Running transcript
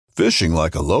Fishing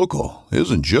like a local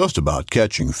isn't just about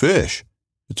catching fish.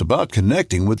 It's about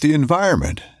connecting with the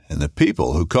environment and the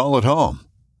people who call it home.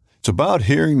 It's about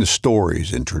hearing the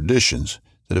stories and traditions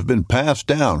that have been passed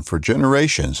down for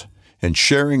generations and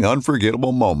sharing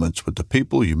unforgettable moments with the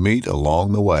people you meet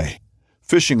along the way.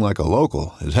 Fishing like a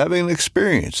local is having an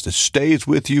experience that stays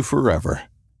with you forever.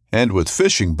 And with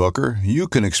Fishing Booker, you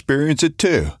can experience it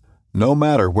too, no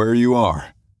matter where you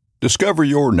are. Discover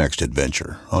your next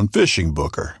adventure on Fishing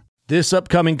Booker. This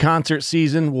upcoming concert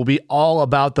season will be all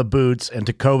about the boots, and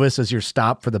Tecovas is your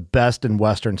stop for the best in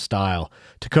Western style.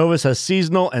 Tecovas has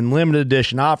seasonal and limited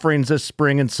edition offerings this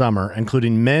spring and summer,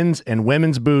 including men's and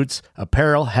women's boots,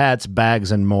 apparel, hats,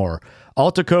 bags, and more.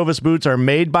 All Tecovas boots are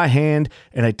made by hand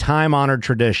in a time-honored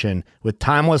tradition with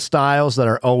timeless styles that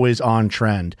are always on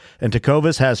trend. And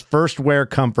Tecovas has first wear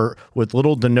comfort with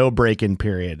little to no break-in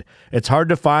period. It's hard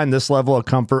to find this level of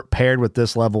comfort paired with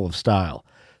this level of style.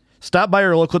 Stop by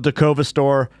your local Tecovas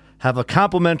store, have a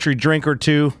complimentary drink or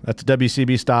two, that's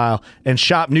WCB style, and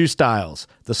shop new styles.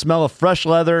 The smell of fresh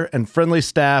leather and friendly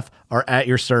staff are at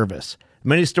your service.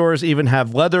 Many stores even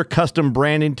have leather custom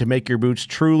branding to make your boots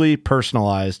truly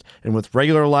personalized. And with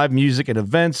regular live music and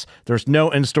events, there's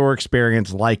no in-store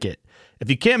experience like it.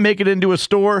 If you can't make it into a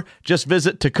store, just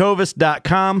visit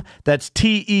tecovas.com. That's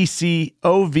TECOVAS.com.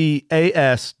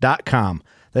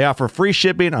 They offer free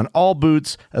shipping on all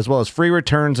boots, as well as free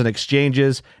returns and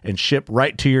exchanges, and ship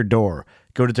right to your door.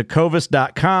 Go to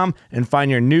tecovas.com and find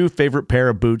your new favorite pair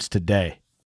of boots today.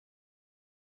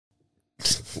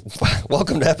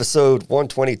 Welcome to episode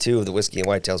 122 of the Whiskey and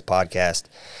Whitetails podcast.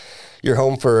 Your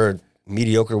home for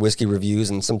mediocre whiskey reviews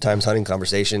and sometimes hunting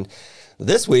conversation.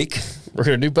 This week, we're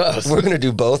going to do both. We're going to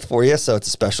do both for you, so it's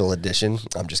a special edition.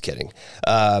 I'm just kidding.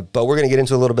 But we're going to get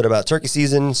into a little bit about turkey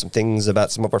season, some things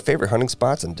about some of our favorite hunting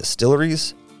spots and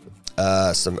distilleries,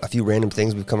 a few random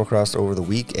things we've come across over the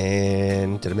week,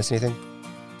 and did I miss anything?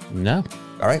 No.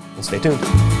 All right, well, stay tuned.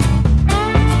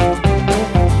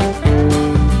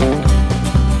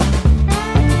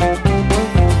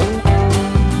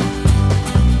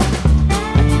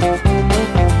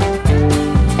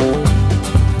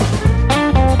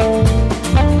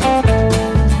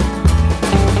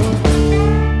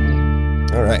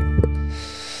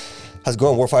 How's it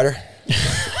going, Warfighter?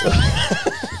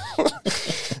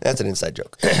 That's an inside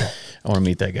joke. I want to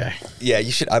meet that guy. Yeah,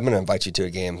 you should. I'm going to invite you to a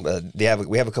game. We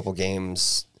have a couple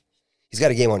games. He's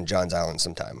got a game on Johns Island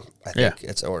sometime. I think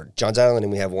it's or Johns Island,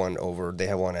 and we have one over. They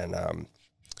have one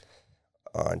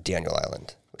on Daniel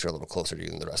Island, which are a little closer to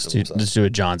you than the rest of them. So. Let's do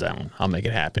it, Johns Island. I'll make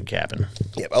it happen, Captain.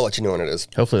 Yeah, I'll let you know when it is.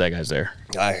 Hopefully that guy's there.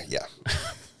 Yeah,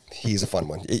 he's a fun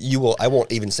one. You will. I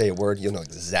won't even say a word. You'll know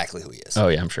exactly who he is. Oh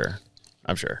yeah, I'm sure.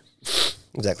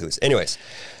 Exactly who he is. Anyways,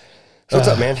 so what's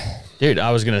up, man? Dude,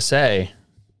 I was gonna say,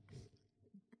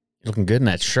 you're looking good in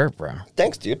that shirt, bro.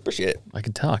 Thanks, dude. Appreciate it. I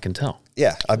can tell.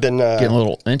 Yeah, I've been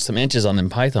getting some inches on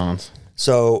them pythons.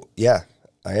 So yeah,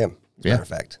 I am. Matter of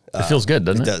fact, it feels good,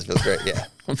 doesn't it? It does. Feels great. Yeah.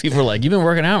 When people are like, "You've been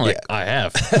working out," I'm like, "I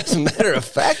have." As a matter of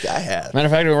fact, I have. Matter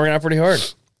of fact, I've been working out pretty hard.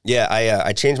 Yeah,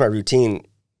 I changed my routine,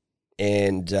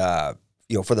 and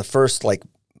for the first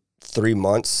 3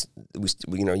 months,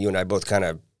 we you and I both kind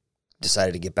of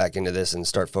decided to get back into this and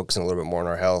start focusing a little bit more on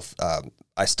our health.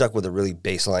 I stuck with a really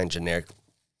baseline, generic,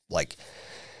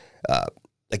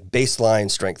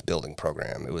 baseline strength building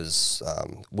program. It was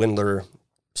Windler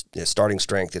starting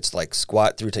strength. It's like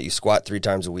you squat 3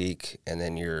 times a week, and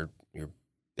then you're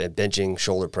benching,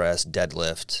 shoulder press,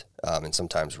 deadlift, and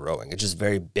sometimes rowing. It's just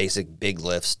very basic, big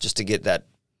lifts just to get that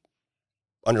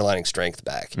underlying strength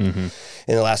back. Mm-hmm.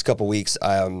 In the last couple of weeks,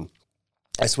 I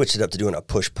switched it up to doing a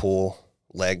push-pull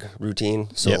leg routine.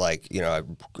 So I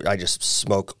just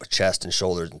smoke chest and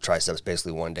shoulders and triceps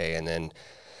basically one day, and then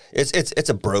it's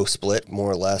a bro split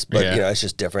more or less, but it's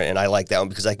just different. And I like that one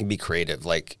because I can be creative.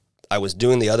 Like I was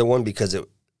doing the other one because it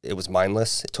was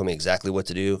mindless. It told me exactly what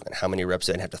to do and how many reps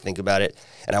I didn't have to think about it.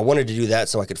 And I wanted to do that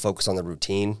so I could focus on the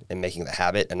routine and making the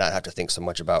habit and not have to think so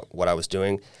much about what I was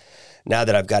doing. Now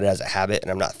that I've got it as a habit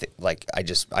and I'm not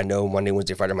I know Monday,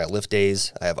 Wednesday, Friday are my lift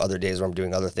days. I have other days where I'm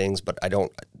doing other things, but I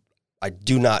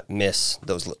do not miss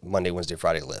those Monday, Wednesday,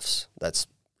 Friday lifts. That's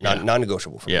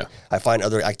non-negotiable for me. I find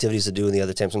other activities to do in the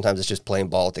other time. Sometimes it's just playing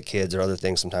ball with the kids or other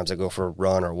things. Sometimes I go for a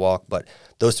run or walk, but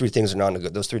those 3 things are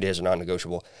those 3 days are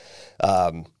non-negotiable.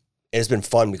 It's been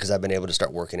fun because I've been able to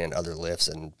start working in other lifts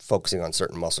and focusing on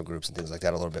certain muscle groups and things like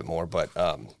that a little bit more. But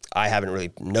I haven't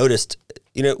really noticed,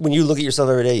 when you look at yourself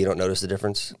every day, you don't notice the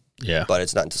difference. Yeah. But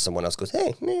it's not until someone else goes,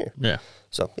 hey, meh. Yeah.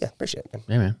 So, yeah, appreciate it, man.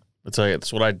 Yeah, man.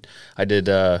 That's what I did,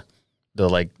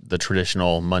 the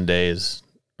traditional Mondays,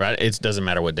 right? It doesn't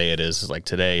matter what day it is. It's like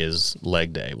today is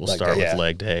leg day. We'll start with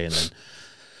leg day, and then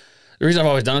The reason I've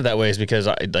always done it that way is because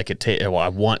I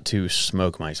want to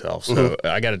smoke myself. So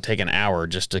I got to take an hour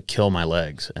just to kill my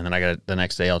legs. And then the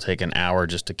next day I'll take an hour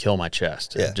just to kill my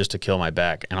chest, just to kill my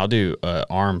back. And I'll do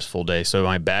arms full day. So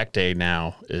my back day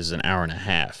now is an hour and a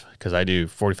half because I do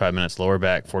 45 minutes lower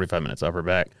back, 45 minutes upper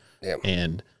back. Yep.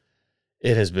 And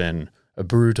it has been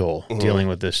brutal dealing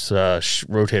with this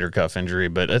rotator cuff injury.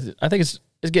 But I think it's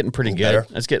getting pretty good.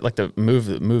 It's getting like the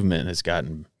movement has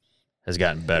gotten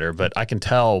better, but I can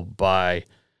tell by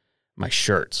my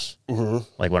shirts.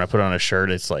 Like when I put on a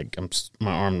shirt, it's like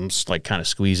my arm's like kind of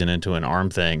squeezing into an arm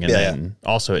thing. And then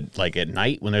also at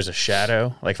night when there's a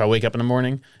shadow, like if I wake up in the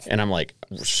morning and I'm like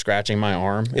scratching my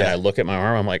arm and I look at my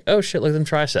arm, I'm like, oh shit, look at them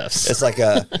triceps. It's like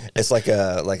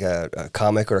a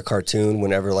comic or a cartoon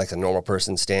whenever like a normal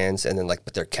person stands and then like,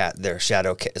 but their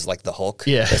shadow is like the Hulk.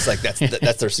 Yeah. It's like, that's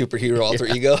their superhero alter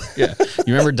ego. Yeah.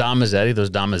 You remember Don Mazzetti,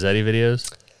 those Don Mazzetti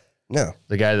videos? No.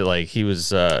 The guy that like, he was,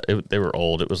 they were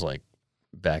old. It was like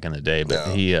back in the day,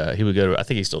 but he would go to, I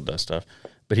think he still does stuff,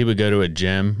 but he would go to a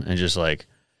gym and just like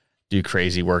do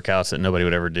crazy workouts that nobody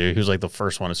would ever do. He was like the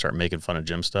first one to start making fun of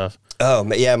gym stuff. Oh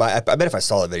yeah. I bet if I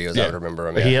saw the videos, I would remember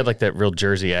him. But he had like that real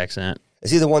Jersey accent.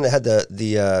 Is he the one that had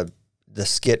the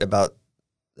skit about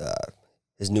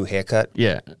his new haircut?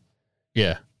 Yeah.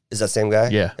 Yeah. Is that the same guy?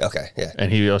 Yeah. Okay. Yeah.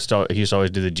 And he used to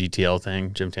always do the GTL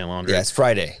thing, Gym Tan Laundry. Yeah, it's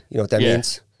Friday. You know what that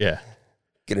means? Yeah.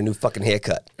 Get a new fucking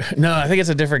haircut. No, I think it's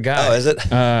a different guy. Oh, is it?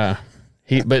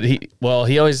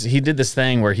 He did this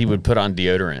thing where he would put on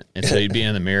deodorant. And so he'd be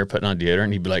in the mirror putting on deodorant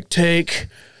and he'd be like, take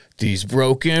these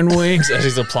broken wings as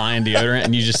he's applying deodorant,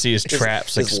 and you just see his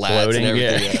traps exploding.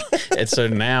 And so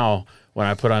now when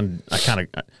I put on,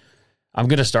 I'm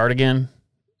going to start again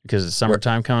because it's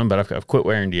summertime coming, but I've quit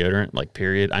wearing deodorant, like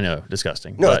period. I know,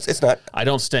 disgusting. No, it's not. I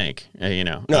don't stink, you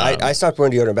know. No, I stopped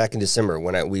wearing deodorant back in December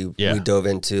when we dove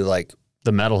into like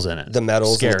the metals in it. The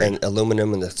metals and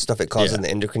aluminum and the stuff it causes and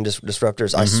the endocrine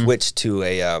disruptors. I switched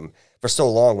to for so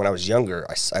long when I was younger,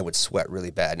 I would sweat really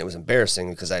bad. And it was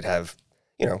embarrassing because I'd have,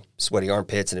 sweaty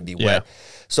armpits and it'd be wet.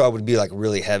 So I would be like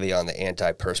really heavy on the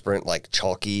antiperspirant, like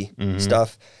chalky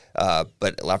stuff.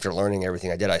 But after learning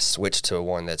everything I did, I switched to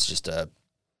one that's just a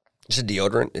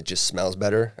deodorant. It just smells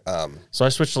better. So I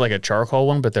switched to like a charcoal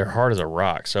one, but they're hard as a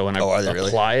rock. So when I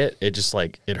apply it, it just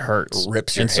like, it hurts.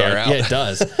 Rips your hair out. Yeah, it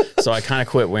does. So I kind of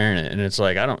quit wearing it. And it's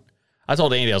like, I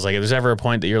told Andy, I was like, if there's ever a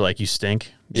point that you're like, you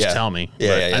stink, just tell me.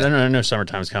 I know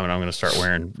summertime's coming. I'm going to start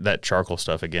wearing that charcoal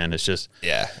stuff again. It's just,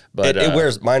 but it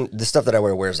wears mine. The stuff that I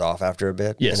wear wears off after a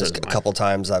bit. Yeah, and a couple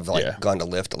times I've gone to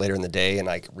lift later in the day and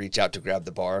I reach out to grab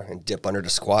the bar and dip under to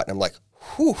squat. And I'm like,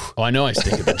 whew. Oh, I know I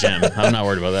stink at the gym. I'm not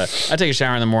worried about that. I take a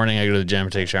shower in the morning. I go to the gym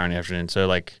and take a shower in the afternoon. So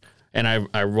like, and I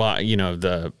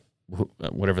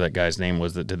whatever that guy's name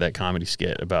was that did that comedy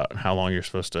skit about how long you're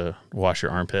supposed to wash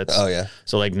your armpits. Oh yeah.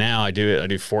 So like now I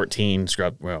do 14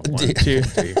 scrub. Well, 1, 2,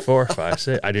 3, 4, 5,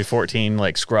 6. I do 14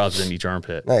 like scrubs in each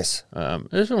armpit. Nice.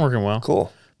 It's been working well.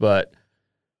 Cool. But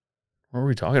what were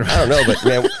we talking about? I don't know, but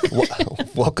man,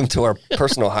 welcome to our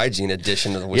personal hygiene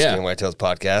edition of the Whiskey and White Tails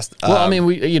podcast. Well, I mean,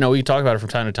 we talk about it from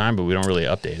time to time, but we don't really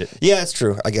update it. Yeah, it's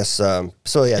true. I guess.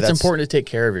 It's important to take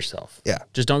care of yourself. Yeah.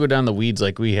 Just don't go down the weeds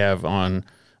like we have on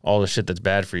all the shit that's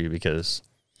bad for you, because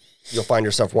you'll find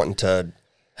yourself wanting to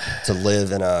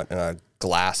live in a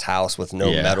glass house with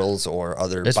no metals or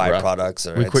other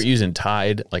byproducts. We quit using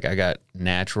Tide. Like I got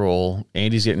natural.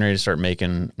 Andy's getting ready to start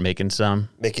making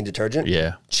detergent.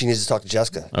 Yeah, she needs to talk to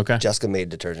Jessica. Okay, Jessica made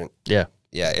detergent. Yeah,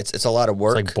 it's a lot of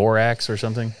work. It's like borax or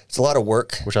something. It's a lot of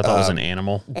work, which I thought was an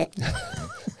animal.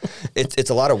 It's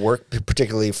a lot of work,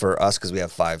 particularly for us because we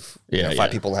have five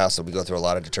people in the house, so we go through a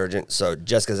lot of detergent. So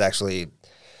Jessica's actually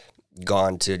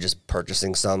gone to just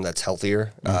purchasing some that's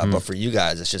healthier. But for you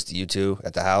guys, it's just you two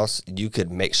at the house.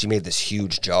 She made this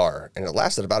huge jar and it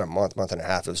lasted about a month and a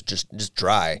half. It was just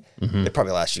dry. It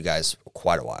probably lasts you guys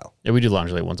quite a while. Yeah, we do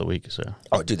laundry like once a week. So.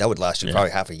 Oh, dude, that would last you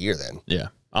probably half a year then. Yeah.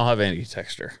 I'll have Andy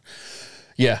text her.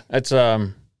 Yeah. It's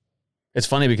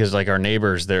funny because like our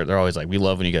neighbors, they're always like, we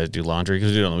love when you guys do laundry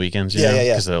because we do it on the weekends. Yeah.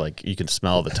 Because they're like, you can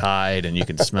smell the Tide and you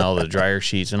can smell the dryer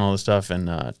sheets and all this stuff.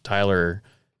 And Tyler,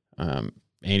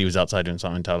 Andy was outside doing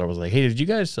something. And Tyler was like, hey, did you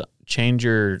guys change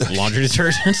your laundry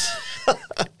detergents?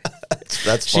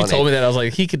 That's funny. She told me that. I was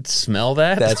like, he could smell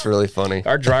that? That's really funny.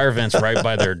 Our dryer vent's right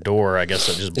by their door. I guess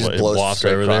it just blows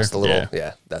straight over across there. The little,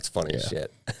 yeah, that's funny as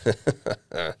shit.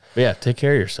 But yeah, take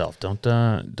care of yourself.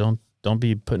 Don't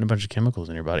be putting a bunch of chemicals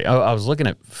in your body. I was looking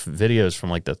at videos from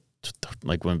like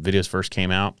when videos first came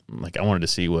out. Like I wanted to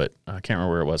see what, I can't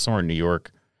remember where it was, somewhere in New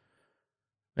York.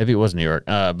 Maybe it was New York,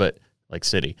 but like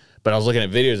city. But I was looking at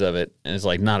videos of it, and it's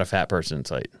like not a fat person. It's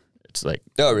like It's like,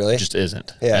 oh, really? It just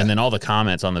isn't. Yeah. And then all the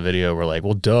comments on the video were like,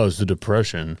 well, it's the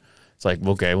depression. It's like,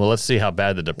 okay, well, let's see how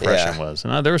bad the depression was.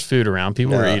 And there was food around.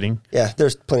 People were eating. Yeah,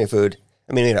 there's plenty of food.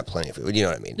 I mean, maybe not plenty of food. You know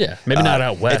what I mean? Yeah, maybe not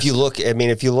out west. If you look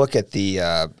at the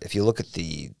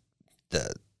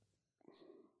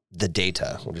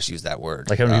data, we'll just use that word.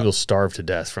 Like how many people starved to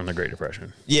death from the Great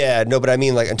Depression? Yeah, no, but I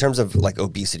mean, like in terms of like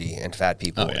obesity and fat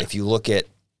people, Oh, yeah. if you look at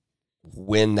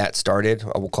when that started,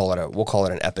 we'll call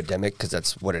it an epidemic because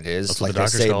that's what it is. That's like what the they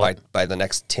say, doctors call by the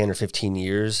next 10 or 15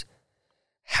 years,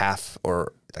 half of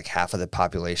the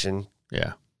population,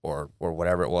 Yeah. or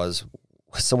whatever it was.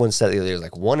 Someone said the other day, it was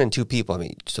like 1 in 2 people. I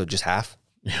mean, so just half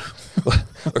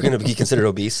are going to be considered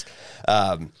obese.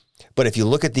 But if you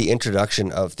look at the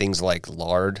introduction of things like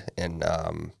lard and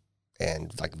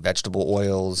like vegetable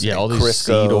oils, Yeah, and all these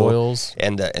Crisco, seed oils,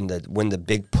 and when the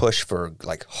big push for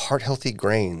like heart healthy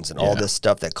grains and all this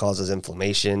stuff that causes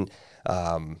inflammation,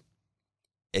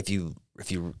 if you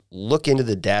look into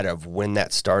the data of when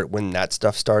that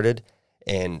stuff started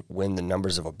and when the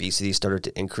numbers of obesity started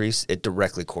to increase, it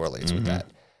directly correlates with that.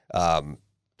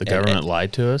 the government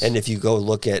lied to us. And if you go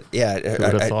look at, Who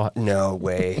would have thought? no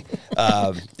way.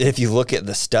 If you look at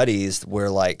the studies where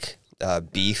like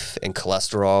beef and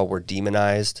cholesterol were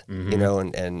demonized, you know,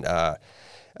 and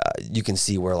you can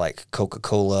see where like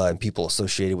Coca-Cola and people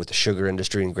associated with the sugar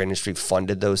industry and grain industry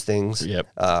funded those things. Yep.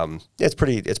 It's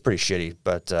pretty shitty,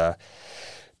 but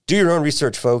do your own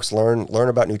research, folks. Learn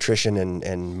about nutrition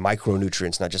and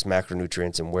micronutrients, not just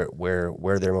macronutrients, and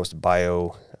where they're most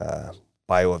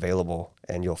bioavailable,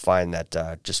 and you'll find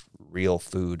that just real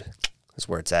food is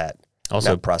where it's at.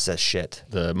 Also, not processed shit.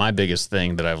 My biggest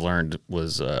thing that I've learned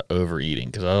was overeating,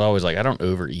 because I was always like, I don't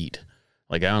overeat.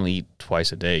 Like I only eat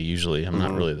twice a day usually. I'm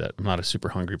not really I'm not a super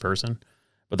hungry person.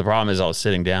 But the problem is I was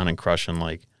sitting down and crushing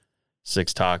like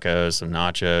 6 tacos, some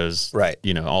nachos, Right.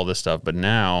 You know, all this stuff. But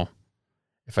now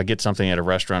if I get something at a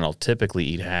restaurant, I'll typically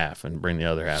eat half and bring the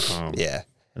other half home. Yeah.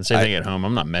 And same thing at home.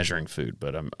 I'm not measuring food,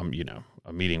 but I'm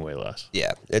eating way less.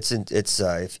 Yeah. It's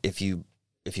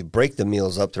if you break the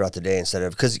meals up throughout the day instead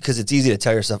of, because it's easy to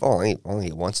tell yourself, oh, I only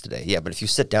eat once today. Yeah, but if you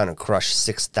sit down and crush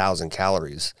 6,000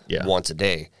 calories once a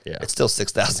day, it's still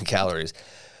 6,000 calories.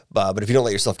 But if you don't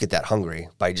let yourself get that hungry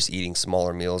by just eating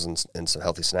smaller meals and some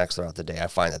healthy snacks throughout the day, I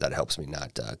find that helps me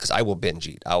not, because I will binge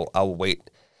eat. I'll wait.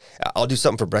 I'll do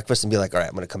something for breakfast and be like, all right,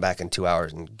 I'm going to come back in 2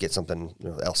 hours and get something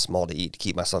else small to eat to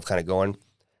keep myself kind of going.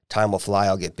 Time will fly.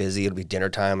 I'll get busy. It'll be dinner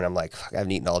time. And I'm like, fuck, I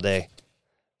haven't eaten all day.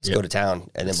 Let's go to town.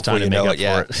 And then before you know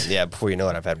it, before you know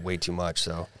it, I've had way too much.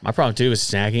 So my problem too is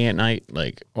snacking at night.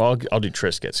 Like, well, I'll do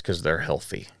Triscuits because they're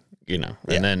healthy, And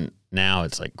then now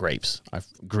it's like grapes.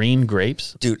 Green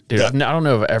grapes, dude. I don't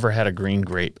know if I've ever had a green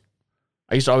grape.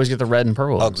 I used to always get the red and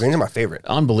purple ones. Oh, greens are my favorite.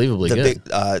 Unbelievably good.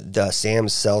 The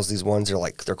Sam's sells these ones.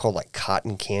 They're called like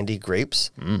cotton candy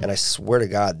grapes, and I swear to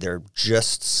God, they're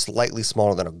just slightly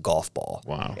smaller than a golf ball.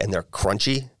 Wow. And they're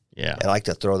crunchy. Yeah. And I like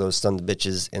to throw those sons of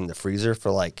bitches in the freezer for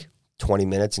like 20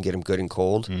 minutes and get them good and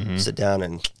cold. Sit down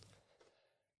and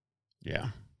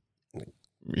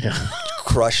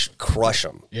crush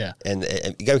them. Yeah. And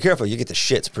you gotta be careful. You get the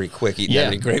shits pretty quick eating that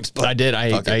many grapes. But I did.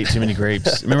 I ate too many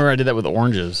grapes. Remember I did that with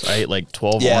oranges. I ate like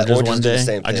 12 oranges one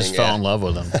day. I just fell in love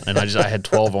with them. And I had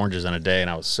 12 oranges in a day and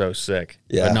I was so sick.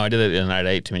 Yeah. But no, I did it and I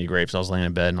ate too many grapes. I was laying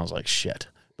in bed and I was like, shit.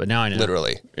 But now I know.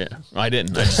 Literally. Yeah. I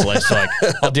didn't. I just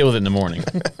I'll deal with it in the morning.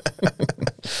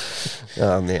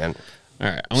 Oh man.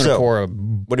 All right. I'm gonna pour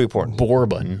what are we pouring?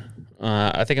 bourbon.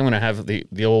 I think I'm going to have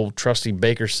the old trusty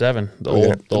Baker 7, the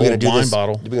old wine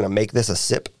bottle. Are we going to make this a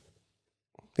sip?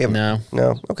 No.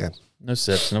 Okay. No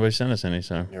sips. Nobody sent us any,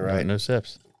 so you're right. No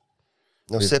sips.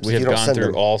 No sips. We have gone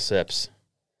through all sips.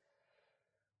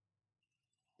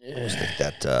 I just think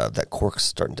that cork's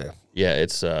starting to. Yeah,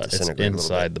 it's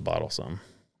inside the bottle some,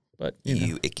 but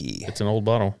icky. It's an old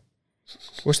bottle.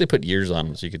 Wish they put years on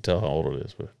it so you could tell how old it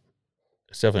is, but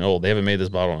it's definitely old. They haven't made this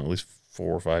bottle in at least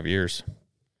 4 or 5 years.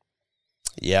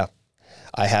 Yeah,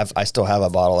 I still have a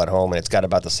bottle at home, and it's got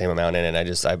about the same amount in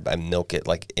it. I milk it.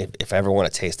 Like if I ever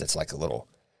want to taste, it's like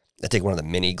I take one of the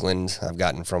mini Glens I've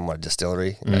gotten from a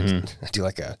distillery, and I do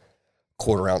like a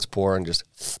 1/4 ounce pour and just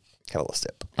have a little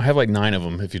sip. I have like 9 of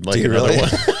them if you'd like do you another really? one.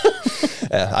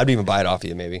 Yeah, I'd even buy it off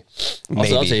you maybe.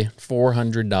 Also, I'll say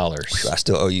 $400. I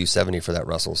still owe you $70 for that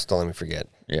Russell's. Don't let me forget.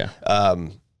 Yeah.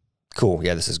 Cool.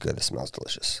 Yeah, this is good. This smells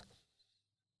delicious.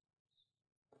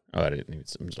 Oh, I didn't even.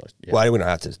 Yeah. Well, we don't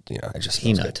have to. I just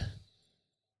peanut.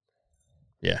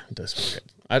 Yeah, it does smell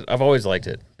good. I've always liked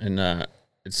it, and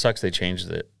it sucks they changed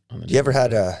it. Have you ever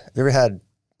had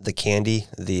the candy,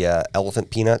 the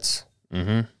elephant peanuts?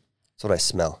 Mm-hmm. That's what I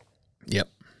smell. Yep.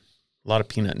 A lot of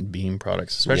peanut and bean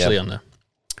products, especially on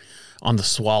on the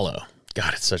Swallow.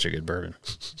 God, it's such a good bourbon.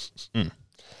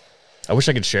 I wish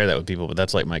I could share that with people, but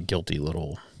that's like my guilty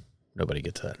little. Nobody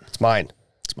gets that. It's mine.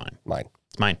 It's mine.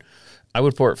 It's mine. I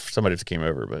would pour it for somebody if it came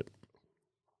over, but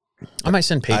I might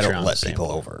send Patreon. I don't let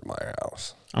people over at my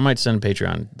house. I might send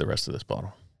Patreon the rest of this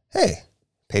bottle. Hey,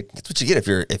 that's what you get if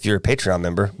you're a Patreon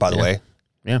member. By the way,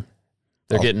 yeah,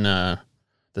 they're getting the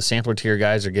sampler tier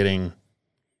guys are getting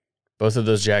both of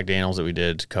those Jack Daniels that we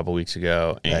did a couple weeks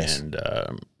ago, and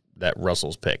that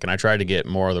Russell's pick. And I tried to get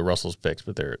more of the Russell's picks,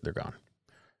 but they're gone.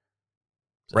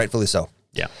 So, rightfully so.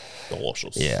 Yeah, the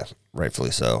Russells. Yeah,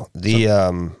 rightfully so.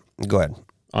 Go ahead.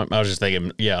 I was just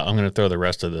thinking, I'm going to throw the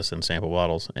rest of this in sample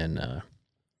bottles, and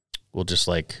we'll do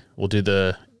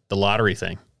the lottery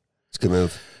thing. It's a good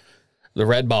move. The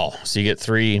red ball. So you get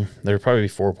 3. There'll probably be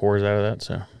 4 pours out of that,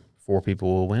 so 4 people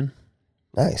will win.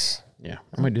 Nice. Yeah,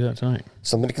 I might do that tonight.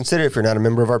 Something to consider. If you're not a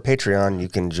member of our Patreon, you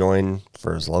can join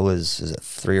for as low as, is it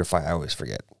 $3 or $5? I always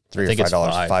forget. $3 or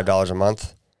 $5. $5 a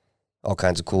month. All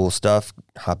kinds of cool stuff.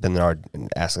 Hop in there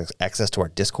and ask access to our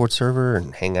Discord server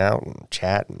and hang out and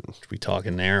chat. And we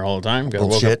talking there all the time. Got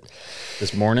woke up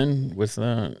this morning with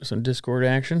some Discord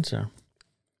action. So, all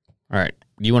right.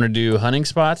 Do you want to do hunting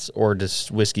spots or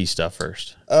just whiskey stuff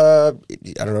first? I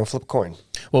don't know. Flip a coin.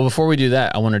 Well, before we do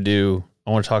that, I want to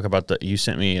talk about you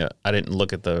sent me, I didn't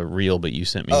look at the reel, but you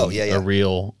sent me a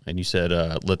reel and you said,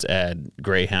 let's add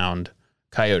greyhound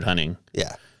coyote hunting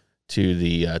to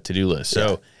the to-do list.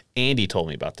 So Andy told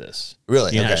me about this.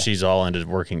 Really? You know how she's all into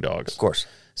working dogs. Of course.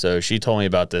 So she told me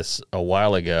about this a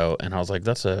while ago, and I was like,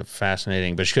 that's a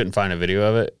fascinating, but she couldn't find a video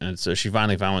of it. And so she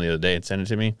finally found one the other day and sent it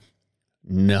to me.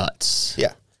 Nuts.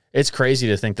 Yeah. It's crazy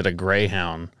to think that a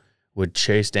greyhound would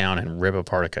chase down and rip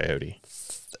apart a coyote.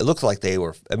 It looked like it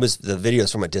was the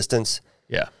videos from a distance.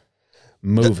 Yeah.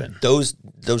 Moving. Those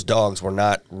dogs were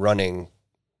not running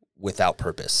without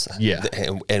purpose. Yeah.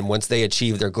 And once they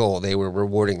achieved their goal, they were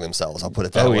rewarding themselves. I'll put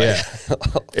it that way. Yeah.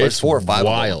 It's 4 or 5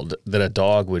 wild that a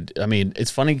dog would, I mean, it's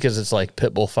funny because it's like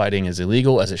pit bull fighting is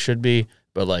illegal as it should be,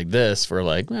 but like this, we're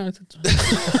like, well,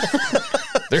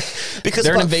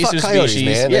 they're an invasive coyotes, species.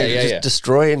 Man. Yeah, they're just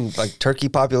destroying like turkey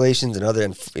populations and other,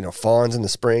 fawns in the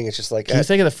spring. It's just like, can you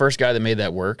think of the first guy that made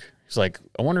that work? He's like,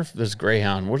 I wonder if this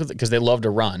greyhound, because they love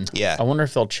to run. Yeah. I wonder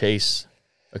if they'll chase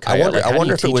a coyote. I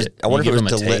wonder if it was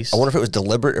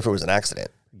deliberate, or if it was an accident.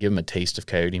 Give them a taste of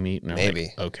coyote meat. And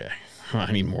maybe. Like, okay,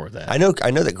 I need more of that. I know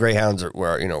that greyhounds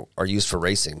are used for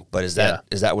racing, but is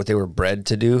that what they were bred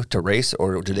to do, to race,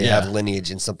 or do they have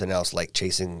lineage in something else like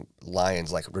chasing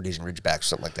lions, like Rhodesian Ridgebacks or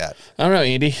something like that? I don't know,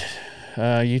 Andy.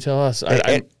 You tell us.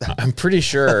 I'm pretty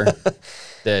sure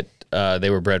that they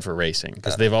were bred for racing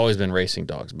because they've always been racing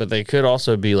dogs, but they could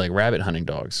also be like rabbit hunting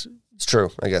dogs. It's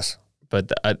true, I guess.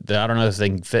 But I don't know if they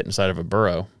can fit inside of a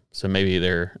burrow. So maybe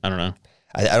I don't know.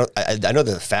 I know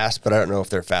they're fast, but I don't know if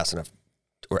they're fast enough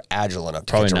or agile enough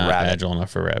to catch a rabbit. Probably not agile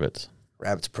enough for rabbits.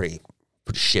 Rabbits are pretty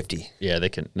shifty. Yeah, they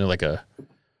can. They're like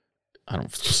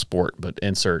sport, but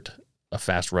insert a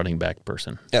fast running back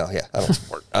person. Oh yeah, I don't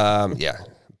sport.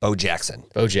 Bo Jackson.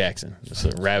 Bo Jackson. So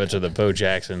rabbits are the Bo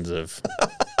Jacksons of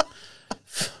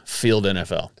field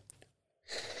NFL.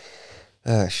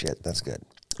 Oh shit, that's good.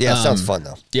 Yeah, it sounds fun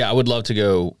though. Yeah, I would love to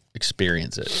go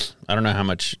experience it. I don't know how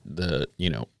much the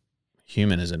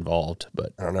human is involved,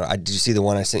 but I don't know. Did you see the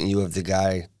one I sent you of the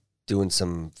guy doing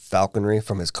some falconry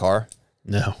from his car?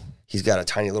 No. He's got a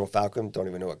tiny little falcon, don't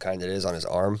even know what kind it is, on his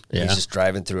arm. Yeah. He's just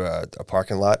driving through a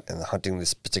parking lot and hunting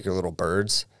this particular little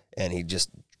birds, and he just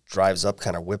drives up,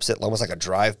 kind of whips it, almost like a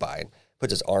drive-by,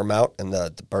 puts his arm out, and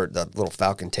the little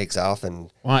falcon takes off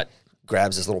and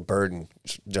grabs this little bird and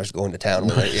just going to town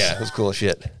with it. Yeah, it was cool as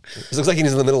shit. It looks like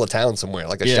he's in the middle of town somewhere,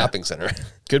 like a shopping center.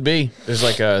 Could be. There's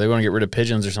like they want to get rid of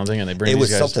pigeons or something, and they bring. It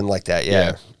was something like that.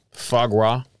 Yeah. Foie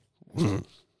gras. I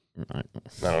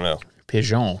don't know.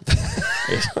 Pigeon.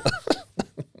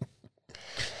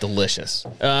 Delicious.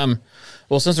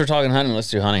 Well, since we're talking hunting, let's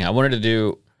do hunting. I wanted to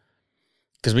do,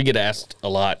 because we get asked a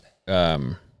lot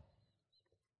our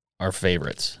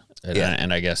favorites,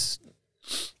 and I guess,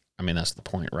 I mean, that's the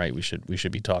point, right? We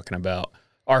should be talking about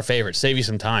our favorites. Save you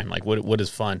some time. Like what is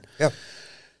fun?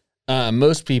 Yeah.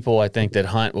 Most people, I think, that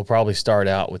hunt will probably start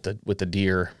out with the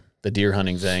deer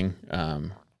hunting thing.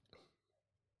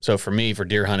 So for me, for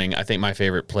deer hunting, I think my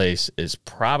favorite place is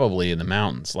probably in the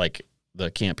mountains, like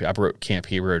the camp. I wrote Camp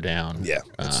Hero down. Yeah,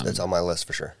 that's on my list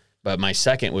for sure. But my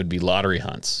second would be lottery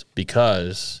hunts,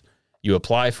 because you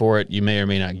apply for it, you may or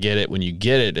may not get it. When you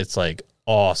get it, it's like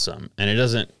awesome. And it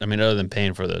doesn't, I mean, other than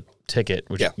paying for the ticket,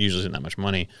 which usually isn't that much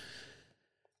money,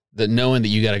 that knowing that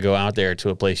you got to go out there to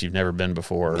a place you've never been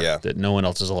before, that no one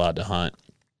else is allowed to hunt,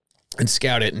 and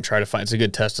scout it and try to find, it's a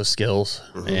good test of skills.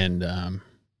 Mm-hmm. And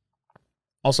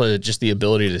Also, just the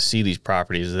ability to see these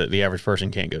properties that the average person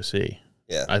can't go see.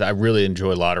 Yeah. I really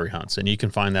enjoy lottery hunts, and you can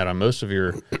find that on most of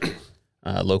your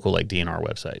local like DNR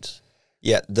websites.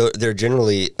 Yeah, they're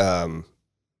generally, most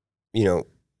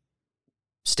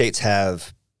states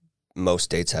have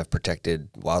protected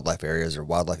wildlife areas or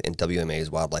wildlife in WMAs,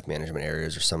 wildlife management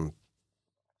areas, or some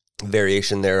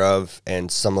variation thereof,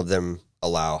 and some of them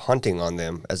allow hunting on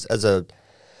them as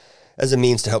a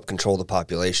means to help control the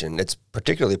population. It's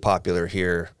particularly popular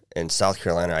here in South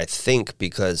Carolina, I think,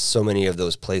 because so many of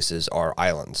those places are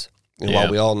islands. And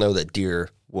while we all know that deer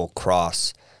will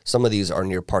cross, some of these are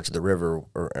near parts of the river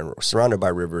or surrounded by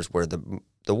rivers where the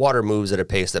water moves at a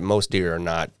pace that most deer are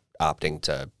not opting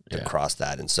to cross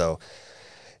that. And so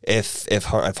if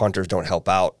hunters don't help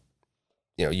out,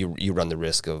 you run the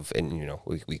risk of, and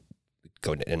we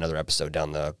go into another episode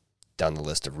down the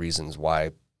list of reasons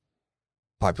why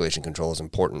population control is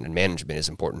important and management is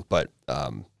important, but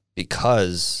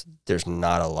because there's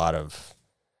not a lot of,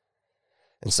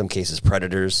 in some cases,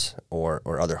 predators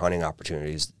or other hunting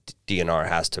opportunities, DNR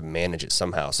has to manage it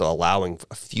somehow. So allowing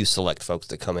a few select folks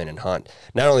to come in and hunt,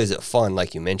 not only is it fun,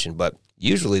 like you mentioned, but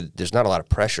usually there's not a lot of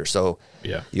pressure. So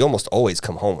you almost always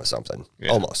come home with something,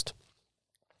 almost.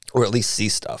 Or at least see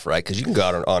stuff, right? Because you can go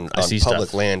out on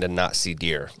public land and not see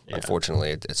deer. Yeah.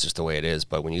 Unfortunately, it's just the way it is.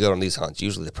 But when you go on these hunts,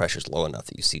 usually the pressure's low enough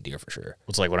that you see deer for sure.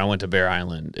 It's like when I went to Bear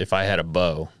Island, if I had a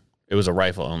bow, it was a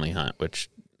rifle-only hunt, which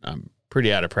I'm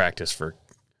pretty out of practice for,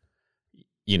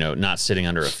 not sitting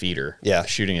under a feeder. Yeah.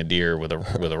 Shooting a deer with a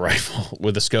rifle,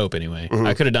 with a scope anyway. Mm-hmm.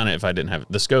 I could have done it if I didn't have...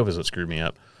 The scope is what screwed me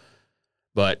up.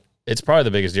 But it's probably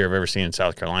the biggest deer I've ever seen in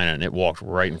South Carolina, and it walked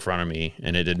right in front of me,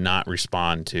 and it did not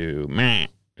respond to,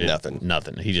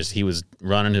 Nothing. He was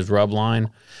running his rub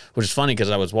line, which is funny because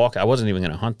I was walking. I wasn't even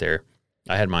going to hunt there.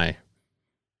 I had my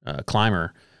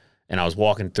climber, and I was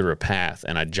walking through a path,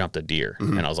 and I jumped a deer,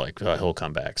 and I was like, oh, he'll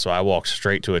come back. So I walked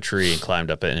straight to a tree and climbed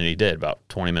up it, and he did. About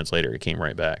 20 minutes later, he came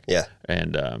right back. Yeah.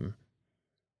 And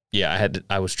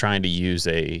I was trying to use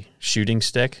a shooting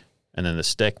stick, and then the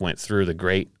stick went through the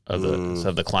grate of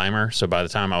the climber. So by the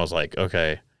time I was like,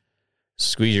 okay,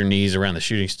 squeeze your knees around the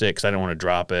shooting stick because I don't want to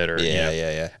drop it.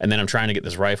 Yeah. And then I'm trying to get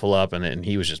this rifle up, and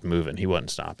he was just moving. He wasn't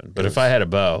stopping. But if I had a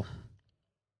bow,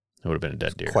 it would have been a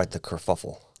dead deer. Quite the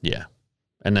kerfuffle. Yeah.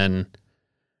 And then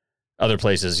other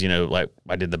places, like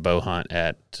I did the bow hunt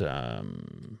at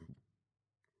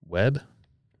Webb.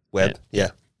 Yeah.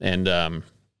 And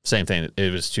same thing.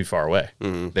 It was too far away.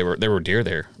 Mm-hmm. There were deer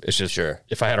there. It's just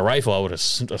if I had a rifle, I would have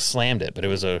slammed it. But it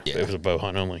was a bow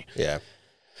hunt only. Yeah.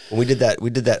 When we did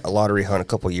that lottery hunt a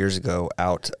couple of years ago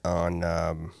out on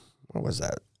what was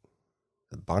that?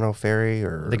 The Bono Ferry,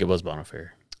 or I think it was Bono Ferry.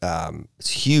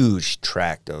 It's a huge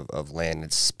tract of land.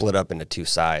 It's split up into two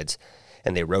sides,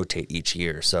 and they rotate each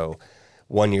year. So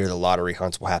one year the lottery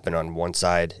hunts will happen on one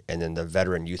side, and then the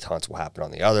veteran youth hunts will happen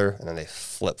on the other, and then they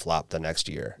flip flop the next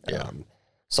year. Yeah.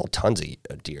 Saw tons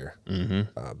of deer,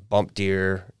 bumped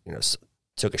deer.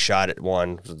 Took a shot at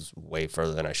one. It was way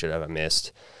further than I should have. I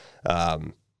missed.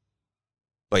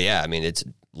 But yeah, I mean, it's a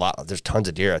lot. There's tons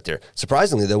of deer out there.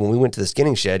 Surprisingly, though, when we went to the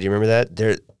skinning shed, do you remember that?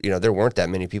 There weren't that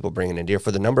many people bringing in deer.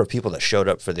 For the number of people that showed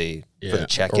up for the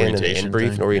check-in and the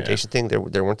in-brief and orientation thing,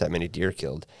 there weren't that many deer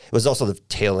killed. It was also the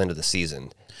tail end of the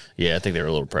season. Yeah, I think they were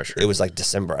a little pressured. It was like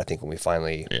December, I think, when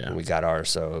we got ours.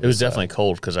 So it was definitely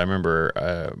cold because I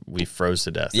remember we froze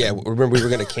to death. Yeah, remember we were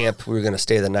going to camp. We were going to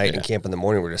stay the night and camp in the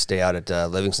morning. We were going to stay out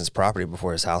at Livingston's property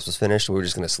before his house was finished. We were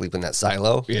just going to sleep in that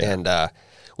silo. Yeah. And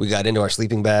we got into our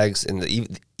sleeping bags, and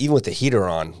even with the heater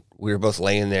on, we were both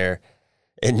laying there.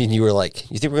 And you were like,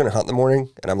 "You think we're going to hunt in the morning?"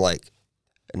 And I'm like,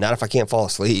 "Not if I can't fall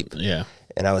asleep." Yeah.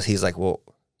 And he's like, "Well,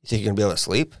 you think you're going to be able to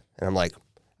sleep?" And I'm like,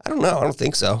 "I don't know. I don't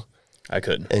think so." I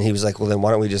couldn't. And he was like, "Well, then why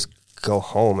don't we just go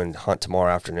home and hunt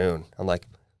tomorrow afternoon?" I'm like,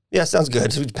 "Yeah, sounds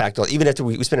good." So we packed even after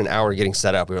we spent an hour getting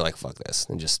set up, we were like, "Fuck this,"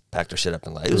 and just packed our shit up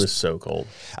and left. It was so cold.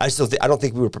 I don't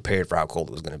think we were prepared for how cold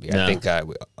it was going to be. No. I think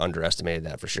we underestimated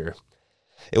that for sure.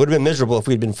 It would have been miserable if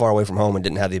we'd been far away from home and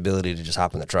didn't have the ability to just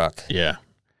hop in the truck. Yeah.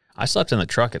 I slept in the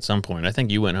truck at some point. I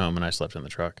think you went home and I slept in the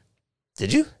truck.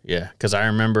 Did you? Yeah, because I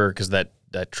remember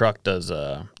that truck does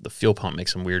the fuel pump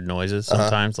makes some weird noises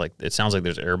sometimes. Like it sounds like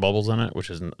there's air bubbles in it, which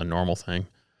is a normal thing.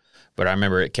 But I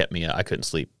remember it kept me. I couldn't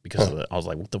sleep because of it. I was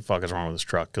like, "What the fuck is wrong with this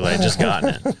truck?" Because I had just gotten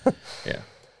it.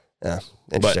 Yeah,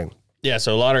 interesting. But, yeah,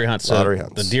 so lottery hunts.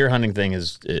 The deer hunting thing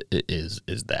is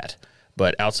that.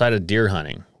 But outside of deer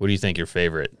hunting, what do you think your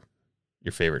favorite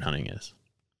hunting is?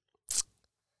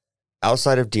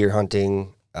 Outside of deer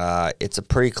hunting, it's a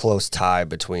pretty close tie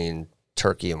between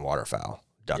turkey and waterfowl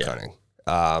duck hunting.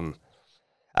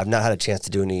 I've not had a chance to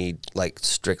do any like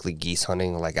strictly geese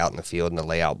hunting, like out in the field in the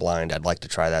layout blind. I'd like to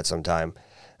try that sometime.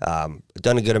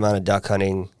 Done a good amount of duck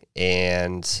hunting,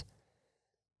 and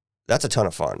that's a ton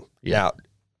of fun. Yeah. Now,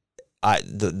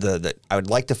 I would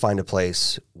like to find a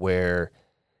place where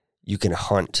you can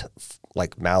hunt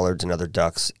like mallards and other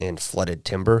ducks in flooded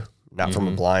timber, not from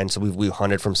a blind. So we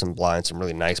hunted from some blinds, some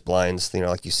really nice blinds,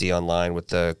 like you see online with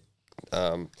the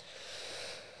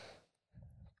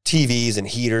TVs and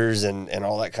heaters and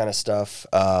all that kind of stuff.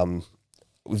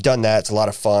 We've done that. It's a lot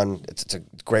of fun. It's a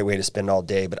great way to spend all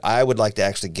day. But I would like to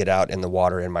actually get out in the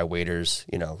water in my waders,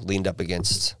 leaned up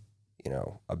against,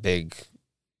 a big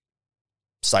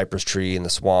cypress tree in the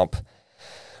swamp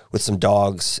with some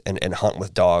dogs and hunt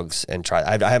with dogs and try.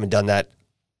 I haven't done that.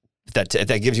 If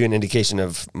that gives you an indication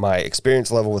of my experience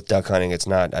level with duck hunting, it's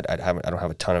not. I don't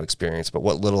have a ton of experience, but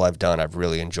what little I've done, I've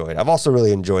really enjoyed. I've also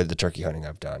really enjoyed the turkey hunting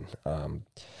I've done.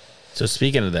 So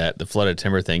speaking of that, the flooded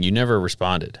timber thing, you never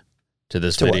responded to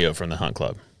this video from the hunt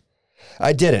club.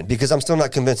 I didn't, because I'm still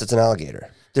not convinced it's an alligator.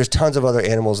 There's tons of other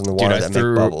animals in the water that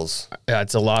make bubbles. Yeah,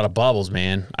 it's a lot of bubbles,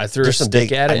 man. I threw a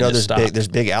stick at it. I know there's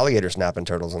big alligator snapping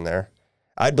turtles in there.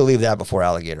 I'd believe that before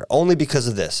alligator, only because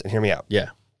of this. And hear me out. Yeah.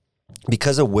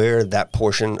 Because of where that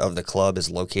portion of the club is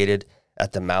located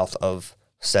at the mouth of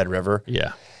said river.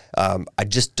 Yeah. I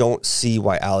just don't see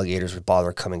why alligators would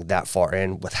bother coming that far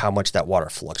in with how much that water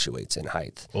fluctuates in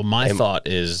height. Well, my thought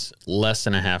is less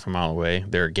than a half a mile away,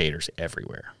 there are gators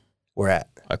everywhere. Where at?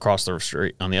 Across the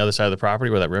street, on the other side of the property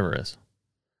where that river is.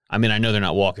 I mean, I know they're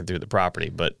not walking through the property,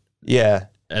 but yeah,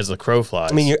 as the crow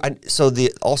flies. I mean,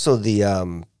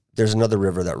 there's another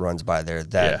river that runs by there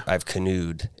that I've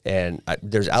canoed, and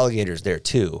there's alligators there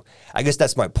too. I guess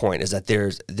that's my point, is that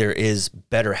there is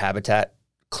better habitat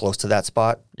close to that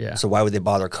spot. Yeah. So why would they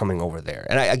bother coming over there?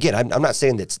 And I'm not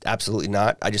saying that's absolutely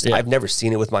not. I've never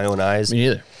seen it with my own eyes. Me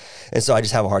neither. And so I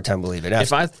just have a hard time believing it.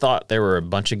 If I thought there were a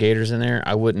bunch of gators in there,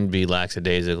 I wouldn't be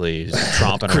lackadaisically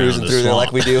tromping cruising around through there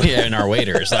like we do. Yeah, in our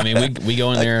waders. I mean, we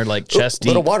go in there like chest deep.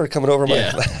 Little water coming over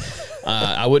my.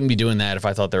 I wouldn't be doing that if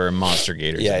I thought there were monster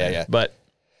gators. Yeah. But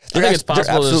I think it's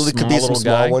possible. There absolutely could be some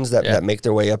small ones that make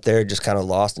their way up there, just kind of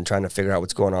lost and trying to figure out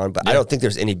what's going on. But I don't think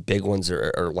there's any big ones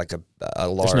or like a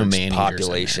large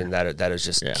population that is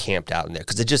just camped out in there.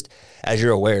 Because it just, as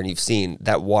you're aware and you've seen,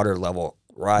 that water level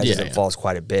rises and falls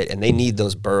quite a bit, and they need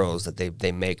those burrows that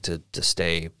they make to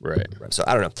stay right. So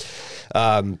I don't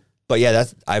know. But yeah,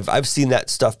 I've seen that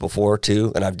stuff before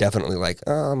too, and I've definitely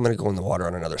I'm gonna go in the water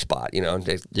on another spot, and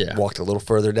they walked a little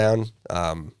further down.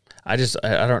 I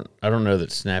don't know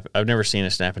that I've never seen a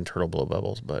snapping turtle blow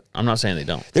bubbles, but I'm not saying they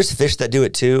don't. There's fish that do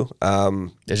it too. There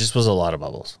just was a lot of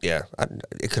bubbles. Yeah,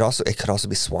 it could also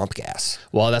be swamp gas.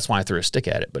 Well, that's why I threw a stick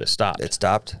at it, but it stopped. It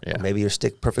stopped. Yeah. Well, maybe your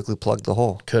stick perfectly plugged the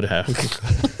hole. Could have.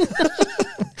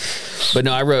 But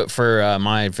no, I wrote for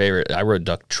my favorite. I wrote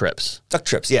duck trips. Duck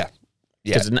trips, yeah.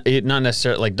 Because it's not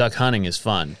necessarily like duck hunting is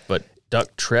fun, but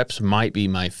duck trips might be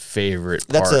my favorite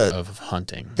part of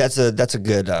hunting. That's a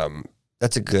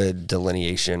good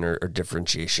delineation or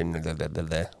differentiation,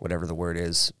 whatever the word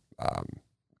is.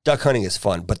 Duck hunting is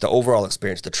fun, but the overall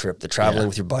experience, the trip, the traveling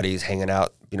with your buddies, hanging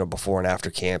out, before and after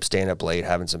camp, staying up late,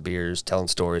 having some beers, telling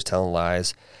stories, telling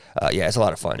lies. It's a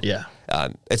lot of fun. Yeah.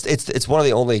 It's one of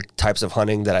the only types of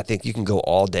hunting that I think you can go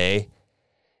all day,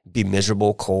 be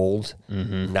miserable, cold,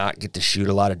 not get to shoot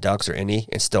a lot of ducks or any,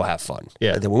 and still have fun.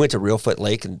 Yeah. And then we went to Reelfoot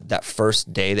Lake, and that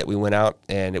first day that we went out,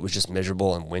 and it was just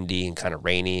miserable and windy and kind of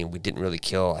rainy, and we didn't really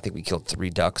kill. I think we killed 3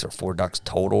 ducks or 4 ducks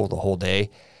total the whole day.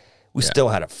 We still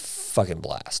had a fucking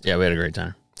blast. Yeah, we had a great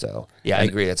time. So, I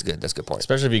agree. That's good. That's a good point.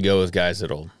 Especially if you go with guys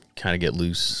that'll kind of get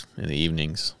loose in the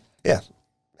evenings. Yeah.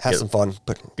 Have some fun.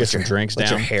 Get some drinks down.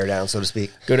 Let your hair down, so to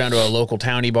speak. Go down to a local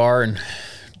townie bar and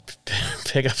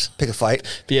pick a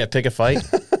fight. Yeah, pick a fight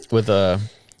with a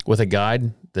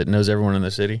guide that knows everyone in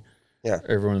the city. Yeah,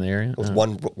 everyone in the area. With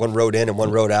one road in and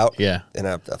one road out. Yeah, and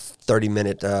a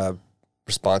 30-minute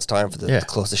response time for the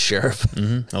closest sheriff.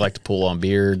 I like to pull on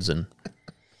beards and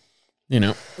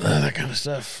that kind of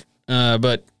stuff.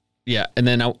 But yeah, and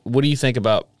then what do you think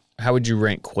about how would you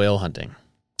rank quail hunting?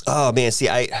 Oh man, see,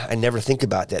 I never think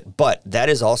about that, but that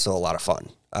is also a lot of fun.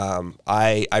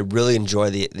 I really enjoy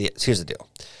the here's the deal.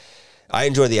 I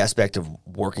enjoy the aspect of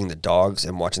working the dogs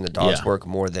and watching the dogs work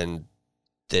more than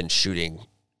shooting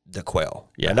the quail.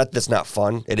 Yeah. That's not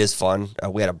fun. It is fun.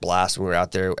 We had a blast when we were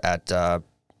out there at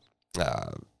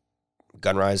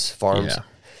Gunrise Farms.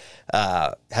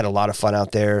 Yeah. Had a lot of fun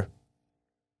out there,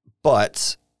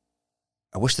 but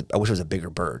I wish it was a bigger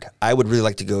bird. I would really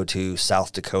like to go to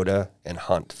South Dakota and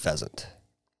hunt pheasant.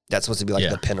 That's supposed to be like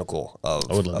the pinnacle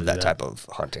of that type of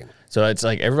hunting. So it's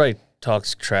like everybody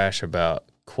talks trash about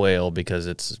quail because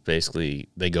it's basically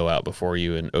they go out before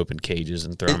you in open cages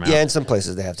and throw them out. Yeah, in some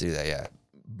places they have to do that, yeah.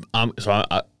 So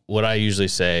what I usually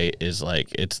say is like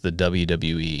it's the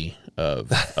WWE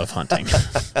of hunting.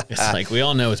 It's like we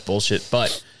all know it's bullshit,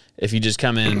 but if you just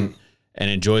come in and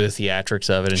enjoy the theatrics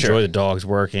of it, enjoy the dogs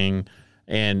working,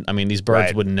 and I mean these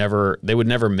birds would never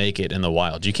make it in the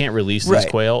wild. You can't release these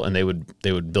quail, and they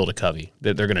would build a covey.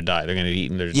 They're going to die. They're going to get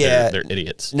eaten. They're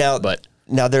idiots. Now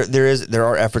there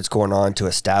are efforts going on to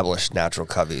establish natural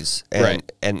coveys, and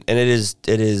it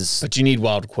is. But you need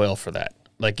wild quail for that.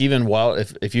 Like even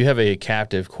if you have a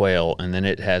captive quail and then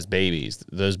it has babies,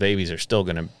 those babies are still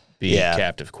going to be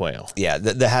captive quail. Yeah,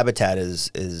 the habitat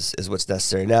is what's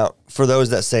necessary. Now, for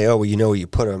those that say, oh, well, you know where you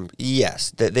put them,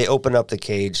 yes, they open up the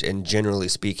cage, and generally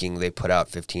speaking, they put out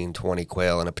 15, 20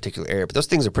 quail in a particular area. But those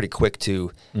things are pretty quick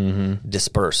to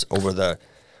disperse over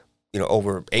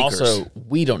over acres. Also,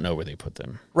 we don't know where they put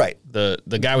them. Right. The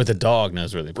guy with the dog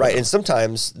knows where they put them. Right, and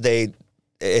sometimes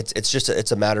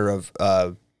it's a matter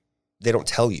of they don't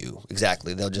tell you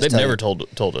exactly. They've never told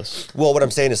us. Well, what I'm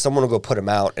saying is someone will go put them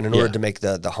out, and in order to make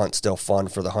the hunt still fun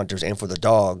for the hunters and for the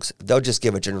dogs, they'll just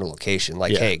give a general location,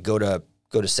 like, hey, go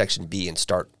to section B and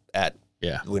start at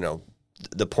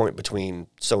the point between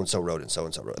so and so road and so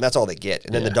road, and that's all they get.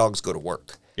 And then the dogs go to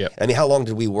work. Yeah. I mean, how long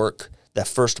did we work that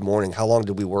first morning? How long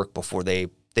did we work before they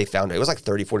found it? It was like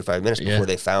 30, 45 minutes before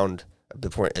they found.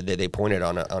 Before they pointed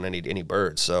on any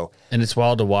birds. So, and it's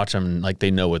wild to watch them. Like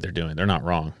they know what they're doing. They're not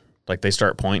wrong. Like they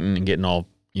start pointing and getting all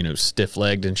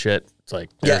stiff-legged and shit. It's like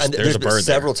there's a bird there.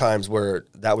 Several times where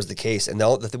that was the case, and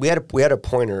we had a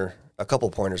pointer, a couple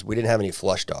of pointers. We didn't have any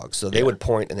flush dogs, so they would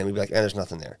point, and then we'd be like, there's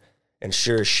nothing there. And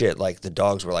sure as shit, like the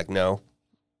dogs were like, no,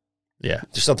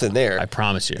 there's something there. I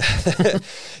promise you.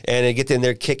 And they get in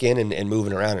there kicking and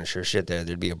moving around, and sure as shit,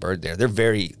 there'd be a bird there. They're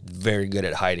very, very good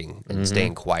at hiding and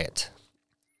staying quiet.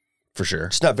 For sure.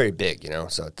 It's not very big,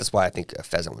 so that's why I think a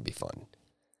pheasant would be fun.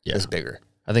 Yeah. It's bigger.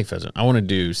 I think pheasant. I want to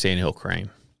do sandhill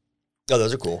crane. Oh,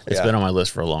 those are cool. It's been on my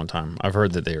list for a long time. I've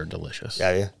heard that they are delicious.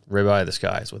 Yeah. Ribeye of the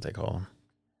sky is what they call them.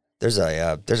 There's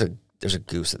a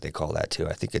goose that they call that too.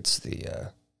 I think it's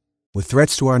the. With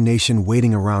threats to our nation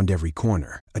waiting around every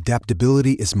corner,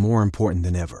 adaptability is more important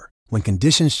than ever. When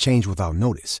conditions change without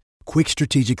notice, quick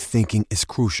strategic thinking is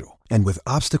crucial. And with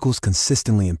obstacles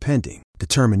consistently impending,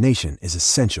 determination is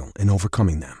essential in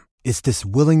overcoming them. It's this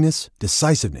willingness,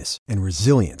 decisiveness, and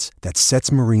resilience that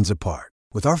sets Marines apart.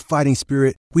 With our fighting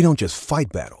spirit, we don't just fight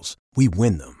battles, we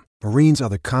win them. Marines are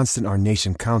the constant our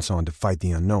nation counts on to fight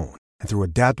the unknown. And through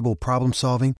adaptable problem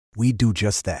solving, we do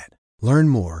just that. Learn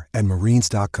more at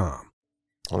marines.com.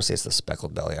 I want to say it's the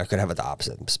speckled belly. I could have it the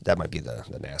opposite. That might be the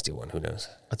nasty one. Who knows?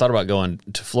 I thought about going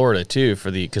to Florida too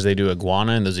because they do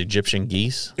iguana and those Egyptian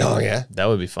geese. Oh yeah, that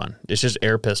would be fun. It's just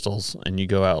air pistols, and you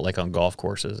go out like on golf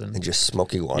courses and just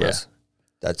smoke iguanas.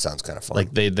 Yeah. That sounds kind of fun.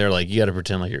 Like they're like, you got to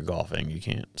pretend like you're golfing. You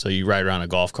can't. So you ride around a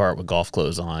golf cart with golf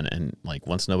clothes on, and like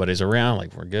once nobody's around,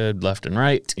 like we're good, left and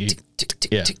right. You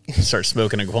start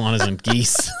smoking iguanas and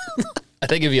geese. I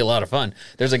think it'd be a lot of fun.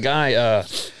 There's a guy.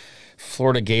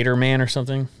 Florida Gator Man or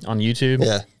something on YouTube.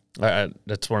 Yeah,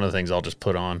 that's one of the things I'll just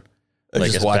put on,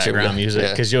 like as background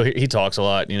music, because he talks a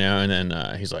lot, and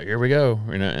then he's like, "Here we go,"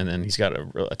 and then he's got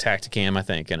a Tacticam, I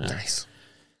think, and nice.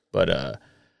 But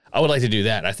I would like to do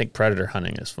that. I think predator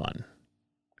hunting is fun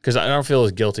because I don't feel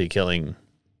as guilty killing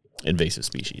invasive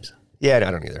species. Yeah,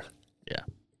 I don't either. Yeah.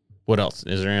 What else?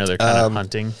 Is there any other kind of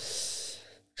hunting?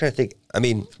 Trying to think. I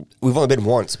mean, we've only been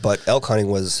once, but elk hunting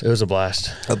was... It was a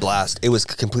blast. A blast. It was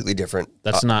completely different.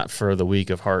 That's not for the weak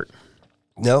of heart.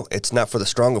 No, it's not for the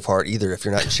strong of heart either if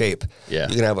you're not in shape. Yeah.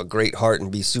 You can have a great heart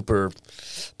and be super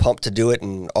pumped to do it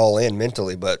and all in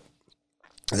mentally, but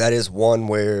that is one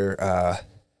where,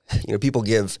 people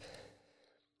give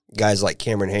guys like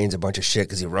Cameron Haynes a bunch of shit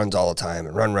because he runs all the time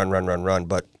and run,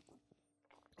 but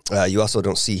you also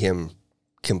don't see him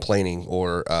complaining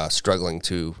or struggling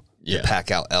to pack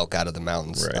out elk out of the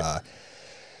mountains. Right.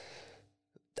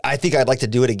 I think I'd like to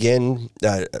do it again.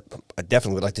 I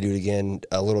definitely would like to do it again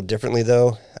a little differently,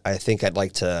 though. I think I'd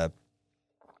like to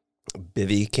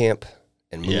bivvy camp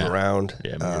and move around.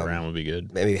 Yeah, move around would be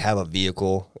good. Maybe have a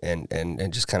vehicle and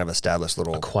just kind of establish a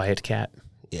quiet cat.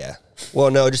 Yeah.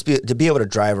 Well, no, just to be able to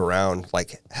drive around,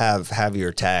 like have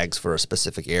your tags for a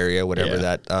specific area, whatever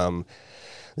that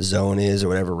zone is or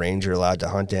whatever range you're allowed to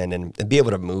hunt in, and be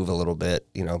able to move a little bit,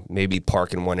 maybe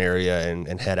park in one area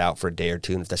and head out for a day or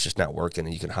two. And if that's just not working,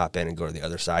 and you can hop in and go to the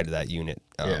other side of that unit.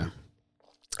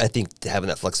 I think having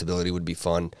that flexibility would be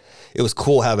fun. It was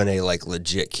cool having a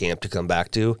legit camp to come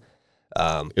back to.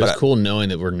 It was cool knowing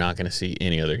that we're not going to see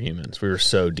any other humans. We were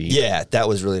so deep. Yeah, that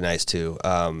was really nice too.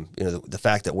 The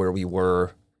fact that where we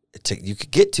were, you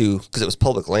could get to, because it was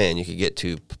public land, you could get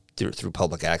to through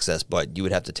public access, but you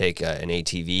would have to take an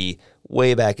ATV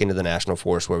way back into the national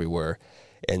forest where we were,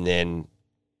 and then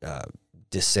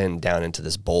descend down into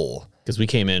this bowl. Because we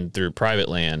came in through private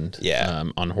land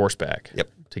on horseback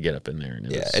to get up in there.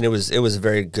 And it was a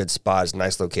very good spot. It's a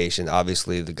nice location.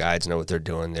 Obviously, the guides know what they're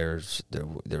doing. There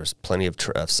was plenty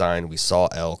of sign. We saw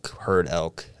elk, heard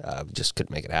elk. Just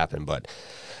couldn't make it happen. But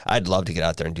I'd love to get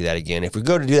out there and do that again. If we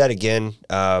go to do that again,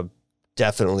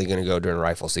 definitely going to go during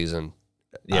rifle season.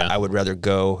 Yeah, I would rather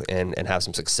go and have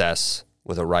some success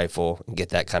with a rifle and get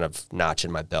that kind of notch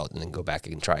in my belt, and then go back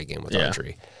and try again with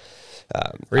archery.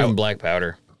 Or even black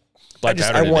powder.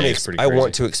 I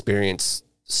want to experience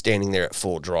standing there at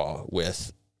full draw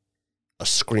with a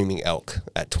screaming elk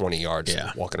at 20 yards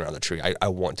walking around the tree. I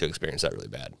want to experience that really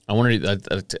bad. I want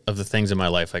to, of the things in my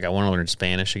life, like I want to learn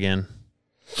Spanish again,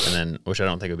 and then, which I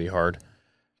don't think would be hard.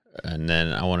 And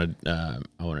then I want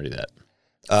to do that.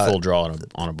 Full draw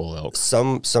on a bull elk.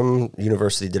 Some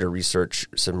university did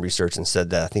some research and said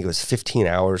that I think it was 15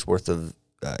 hours worth of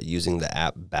using the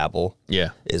app Babbel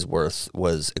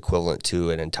was equivalent to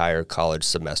an entire college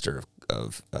semester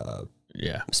of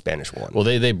Spanish 1. Well,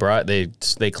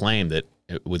 they claimed that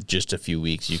with just a few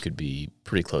weeks you could be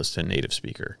pretty close to a native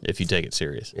speaker if you take it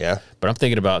serious. Yeah. But I'm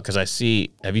thinking about, because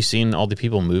have you seen all the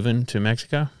people moving to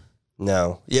Mexico?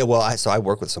 No. Yeah, well, I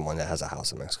work with someone that has a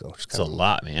house in Mexico. It's a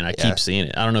lot, man. I keep seeing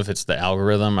it. I don't know if it's the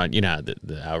algorithm. You know how the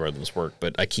algorithms work,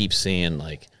 but I keep seeing,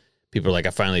 like, people are like, I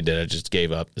finally did it. I just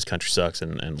gave up. This country sucks,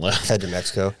 and left. Head to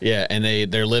Mexico. Yeah,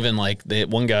 and they're living like,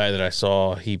 one guy that I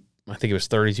saw, I think it was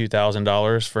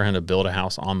 $32,000 for him to build a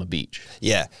house on the beach.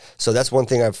 Yeah. So that's one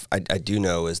thing I do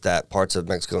know is that parts of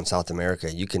Mexico and South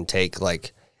America, you can take,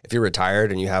 like, if you're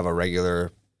retired and you have a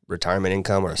regular retirement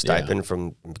income or a stipend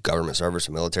from government service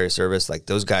or military service, like,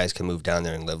 those guys can move down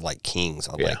there and live like kings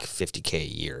on like $50K a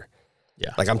year. Yeah.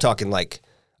 Like, I'm talking like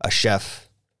a chef,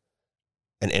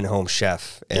 an in-home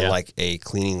chef, and like a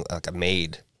cleaning, like a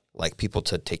maid, like people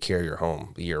to take care of your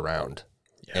home year round.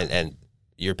 Yeah. And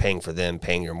you're paying for them,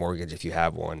 paying your mortgage if you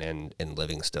have one, and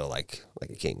living still like a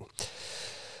king.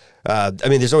 I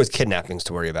mean, there's always kidnappings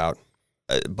to worry about,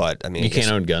 but I mean, you can't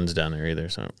own guns down there either,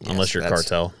 so unless you're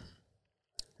cartel.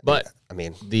 But I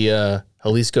mean, the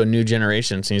Jalisco new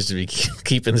generation seems to be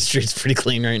keeping the streets pretty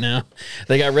clean right now.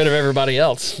 They got rid of everybody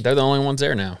else. They're the only ones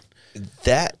there now.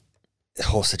 That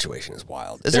whole situation is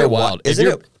wild. They're wild.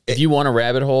 If you want a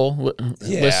rabbit hole,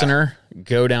 listener,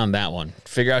 go down that one.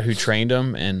 Figure out who trained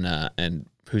them and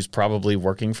who's probably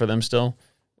working for them still.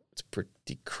 It's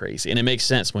pretty crazy. And it makes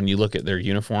sense when you look at their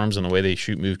uniforms and the way they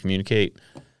shoot, move, communicate.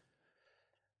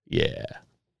 Yeah.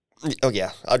 Oh,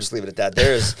 yeah. I'll just leave it at that.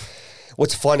 There's...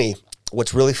 What's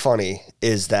really funny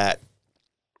is that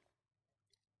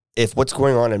if what's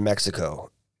going on in Mexico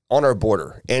on our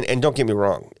border, and don't get me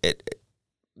wrong,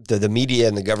 the media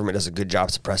and the government does a good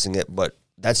job suppressing it, but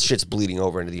that shit's bleeding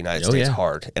over into the United States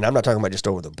hard. And I'm not talking about just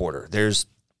over the border. There's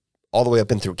all the way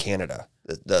up and through Canada,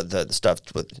 the stuff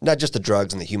with not just the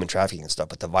drugs and the human trafficking and stuff,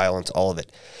 but the violence, all of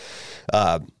it.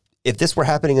 If this were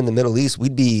happening in the Middle East,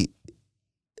 we'd be,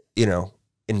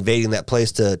 invading that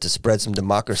place to spread some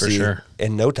democracy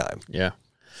in no time. Yeah.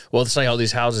 Well, it's like all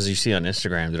these houses you see on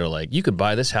Instagram that are like, you could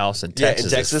buy this house in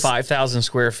Texas. It's 5,000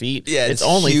 square feet. Yeah, it's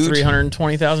only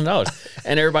 $320,000.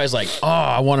 And everybody's like, oh,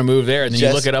 I want to move there. And then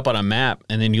you look it up on a map,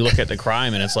 and then you look at the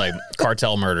crime, and it's like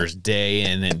cartel murders day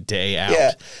in and day out.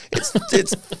 Yeah,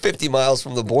 it's 50 miles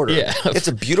from the border. Yeah. It's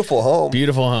a beautiful home.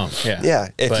 Beautiful home, yeah. Yeah,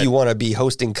 if you want to be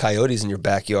hosting coyotes in your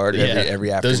backyard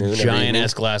every afternoon. Those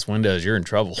giant-ass glass windows, you're in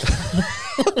trouble.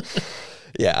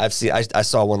 Yeah, I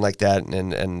saw one like that,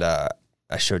 and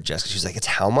I showed Jessica. She's like, "It's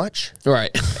how much?"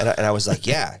 Right. And I was like,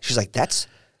 "Yeah." She's like, "That's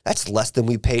less than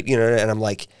we paid," And I'm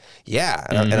like, "Yeah."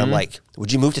 And I'm like,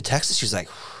 "Would you move to Texas?" She's like,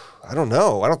 "I don't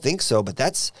know. I don't think so, but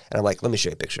that's." And I'm like, "Let me show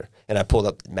you a picture." And I pulled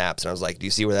up maps, and I was like, "Do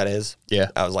you see where that is?"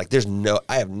 Yeah. I was like,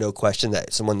 I have no question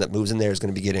that someone that moves in there is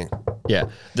going to be getting. Yeah.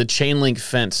 The chain link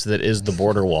fence that is the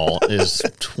border wall is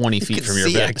 20 feet from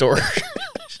your back door.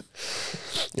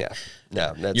 Yeah.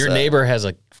 No, that's, your neighbor has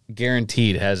a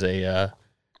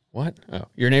what? Oh,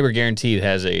 your neighbor guaranteed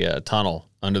has a tunnel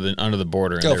under the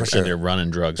border, and they're running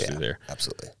drugs through there.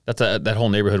 Absolutely. That whole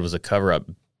neighborhood was a cover up,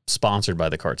 sponsored by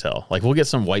the cartel. Like, we'll get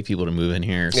some white people to move in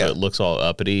here, so it looks all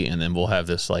uppity, and then we'll have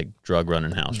this like drug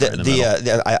running house right in the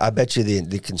middle. I bet you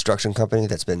the construction company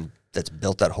that's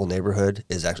built that whole neighborhood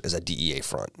is a DEA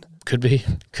front. Could be.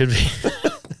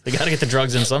 They got to get the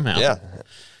drugs in somehow. Yeah.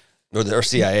 Or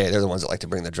CIA. They're the ones that like to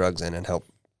bring the drugs in and help.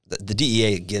 The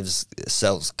DEA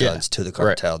sells guns to the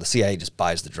cartel. Right. The CIA just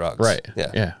buys the drugs. Right.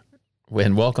 Yeah.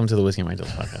 And welcome to the Whiskey and Wine Tales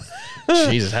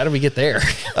podcast. Jesus, how did we get there?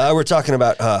 We're talking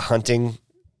about hunting.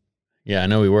 Yeah, I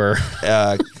know we were.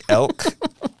 Elk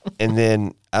And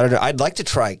then I don't know. I'd like to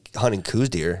try hunting Coues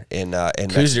deer in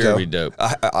Coues Mexico. deer would be dope.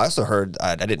 I also heard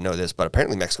I didn't know this, but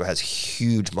apparently Mexico has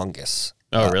huge mungus.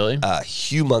 Oh, really?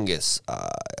 Humongous.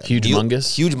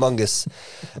 Humongous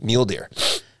mule deer.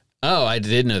 Oh, I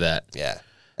did know that. Yeah.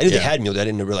 I knew they had mule deer. I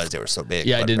didn't realize they were so big.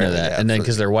 Yeah, I did know that. And then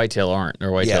because their whitetail aren't.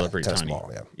 Their whitetail are pretty tiny.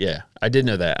 Small, yeah, I did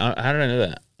know that. How did I know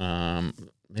that?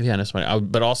 Maybe I know somebody.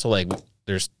 But also, like,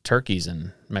 there's turkeys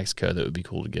in Mexico that would be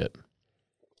cool to get.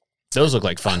 Those look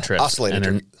like fun trips. Oscillated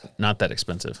and they're not that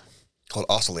expensive. Called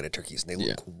oscillated turkeys. And they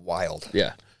look wild.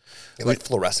 Yeah. They like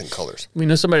fluorescent colors. We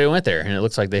know somebody who went there, and it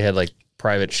looks like they had, like,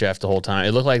 private chef the whole time.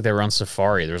 It looked like they were on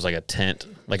safari. There was like a tent,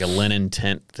 like a linen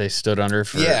tent they stood under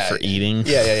for eating.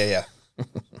 Yeah.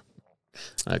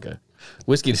 Okay.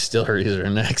 Whiskey distilleries are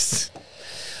next.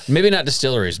 Maybe not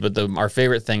distilleries, but our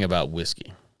favorite thing about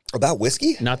whiskey. About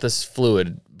whiskey? Not this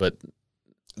fluid, but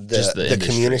just the industry.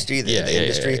 Community, the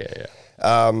industry.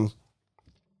 Yeah.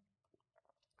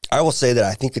 I will say that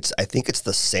I think it's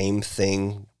the same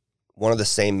thing. One of the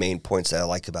same main points that I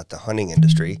like about the hunting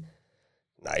industry.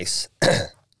 Nice.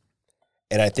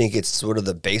 And I think it's sort of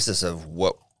the basis of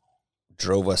what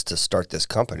drove us to start this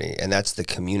company, and that's the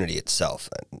community itself.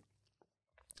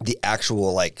 The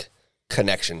actual, like,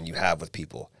 connection you have with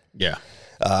people. Yeah.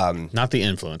 Not the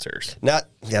influencers. I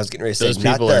was getting ready to say, those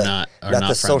people are not the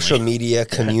friendly. social media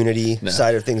community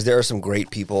side of things. There are some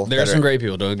great people. There are some great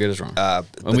people, don't get us wrong.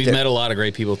 And we've met a lot of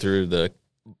great people through the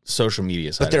social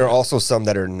media side. But there are also some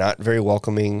that are not very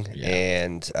welcoming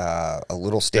and a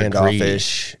little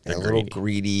standoffish, and a little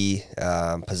greedy,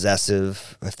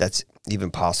 possessive, if that's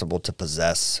even possible to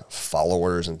possess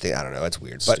followers and things. I don't know. It's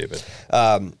weird. Stupid.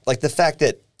 But like the fact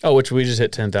that... Oh, which we just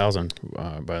hit 10,000,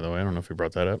 by the way. I don't know if we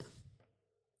brought that up.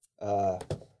 Yeah,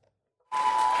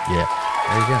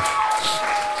 there you go.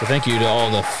 So thank you to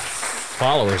all the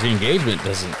followers. The engagement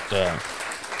doesn't... and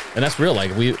that's real.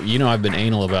 Like, I've been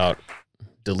anal about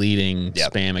deleting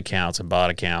spam accounts and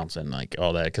bot accounts and like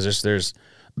all that, because there's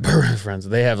friends,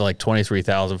 they have like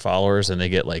 23,000 followers and they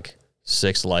get like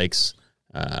 6 likes,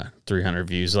 300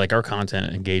 views. Like, our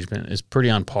content engagement is pretty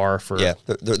on par for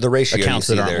the ratio accounts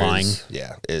that aren't lying.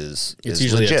 It's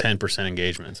usually legit. a 10%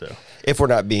 engagement. So if we're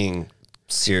not being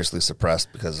seriously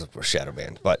suppressed because we're shadow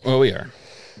banned, but we are.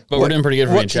 But we're doing pretty good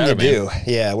for being shadow banned.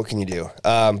 Yeah, what can you do?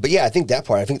 But yeah, I think that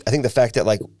part. I think the fact that,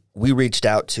 like, we reached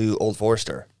out to Old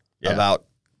Forester about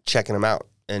checking them out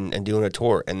and doing a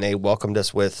tour, and they welcomed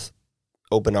us with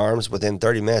open arms within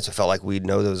 30 minutes. It felt like we'd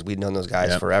known those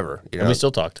guys forever. You know? And we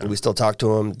still talk to them. We still talk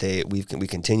to them. We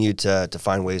continue to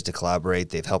find ways to collaborate.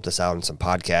 They've helped us out in some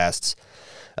podcasts.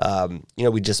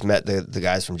 We just met the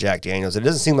guys from Jack Daniels. It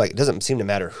doesn't seem to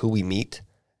matter who we meet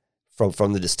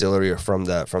from the distillery or from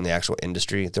the actual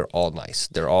industry. They're all nice.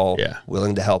 They're all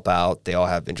willing to help out. They all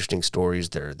have interesting stories.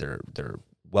 They're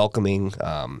welcoming.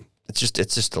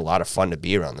 It's just a lot of fun to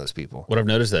be around those people. What I've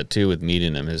noticed that too with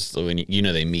meeting them is when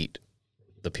they meet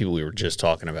the people we were just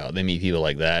talking about. They meet people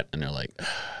like that, and they're like,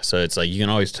 so it's like you can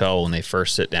always tell when they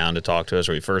first sit down to talk to us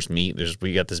or we first meet.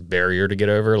 We got this barrier to get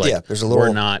over. Like, there's a little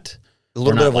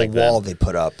bit of like a wall them. they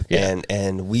put up,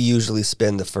 and we usually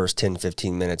spend the first 10,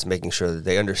 15 minutes making sure that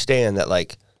they understand that,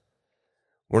 like,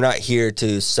 we're not here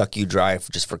to suck you dry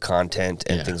just for content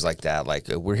and things like that. Like,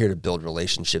 we're here to build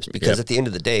relationships because at the end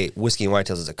of the day, Whiskey and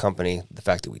Whitetails is a company. The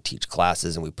fact that we teach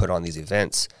classes and we put on these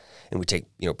events and we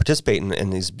participate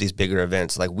in these bigger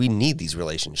events, like, we need these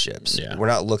relationships. Yeah. We're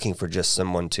not looking for just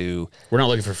someone to... We're not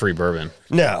looking for free bourbon.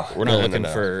 No. We're not looking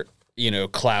for,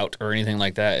 clout or anything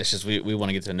like that. It's just we want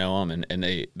to get to know them,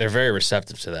 and they're very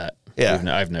receptive to that. Yeah.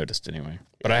 I've noticed anyway.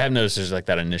 But I have noticed there's like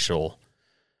that initial...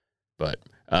 But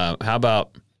how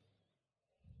about...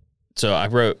 So I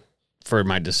wrote for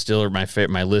my distiller,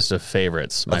 my list of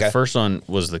favorites. My first one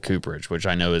was the Cooperage, which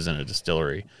I know isn't a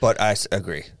distillery. But I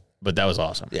agree. But that was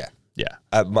awesome. Yeah.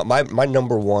 Yeah. My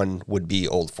number one would be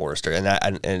Old Forester,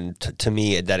 and to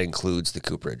me that includes the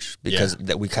Cooperage because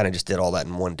that we kind of just did all that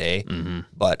in one day. Mm-hmm.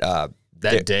 But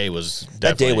that day was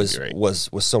great. was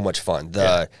so much fun.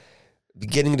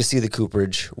 Getting to see the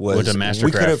Cooperage was went to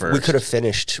Mastercraft first.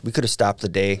 We could have stopped the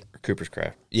day. Cooper's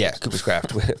Craft. Yeah, Cooper's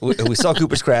Craft. we saw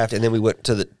Cooper's Craft, and then we went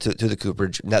to the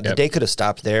Cooperage. Now the day could have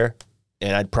stopped there,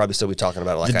 and I'd probably still be talking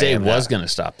about it like the day was going to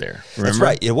stop there. Remember? That's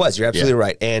right. It was. You're absolutely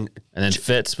right. And then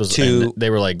Fitz was they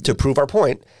were like, to prove our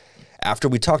point. After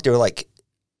we talked, they were like,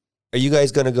 "Are you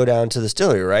guys going to go down to the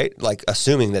distillery?" Right? Like,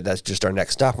 assuming that that's just our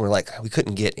next stop. And we're like, we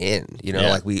couldn't get in.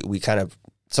 Like we kind of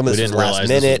some of this was last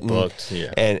minute,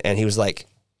 and he was like,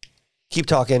 "Keep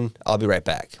talking. I'll be right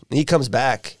back." And he comes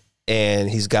back. And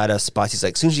he's got us spots. He's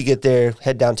like, as soon as you get there,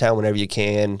 head downtown whenever you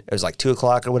can. It was like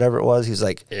 2:00 or whatever it was. He's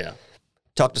like,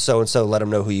 talk to so-and-so, let them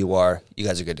know who you are. You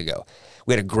guys are good to go.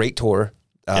 We had a great tour.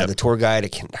 The tour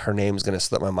guide, her name's going to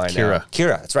slip my mind now.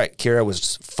 Kira, that's right. Kira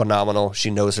was phenomenal. She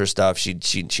knows her stuff. She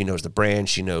knows the brand.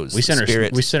 She knows the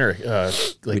spirits. We sent her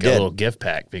like a little gift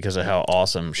pack because of how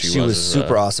awesome she was. She was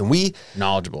super awesome.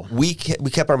 Knowledgeable. We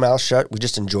kept our mouths shut. We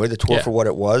just enjoyed the tour for what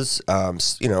it was.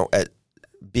 At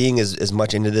being as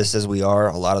much into this as we are,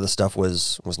 a lot of the stuff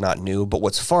was not new. But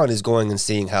what's fun is going and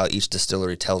seeing how each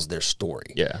distillery tells their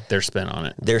story. Yeah, their spin on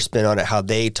it. Their spin on it, how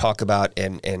they talk about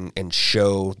and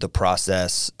show the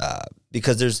process.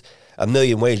 Because there's a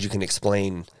million ways you can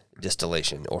explain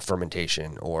distillation or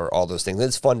fermentation or all those things.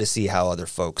 It's fun to see how other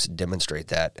folks demonstrate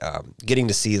that. Getting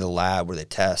to see the lab where they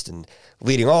test and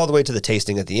leading all the way to the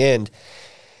tasting at the end.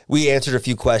 We answered a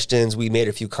few questions. We made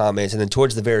a few comments. And then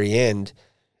towards the very end,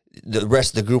 the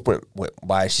rest of the group went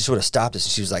by. She sort of stopped us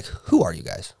and she was like, "Who are you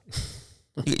guys?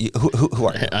 Who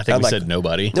are you?" I think we said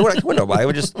nobody. No, we're nobody.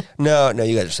 We're just no.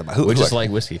 You guys are somebody. We just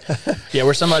like whiskey. Yeah,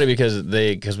 we're somebody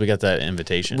because we got that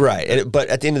invitation, right? But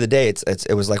at the end of the day,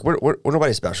 it was like we're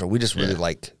nobody special. We just really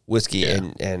like whiskey,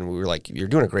 and we were like, "You're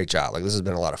doing a great job. Like this has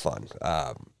been a lot of fun."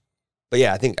 But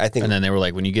yeah, I think. And then they were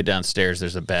like, when you get downstairs,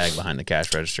 there's a bag behind the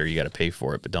cash register. You got to pay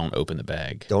for it, but don't open the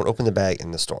bag. Don't open the bag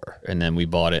in the store. And then we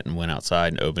bought it and went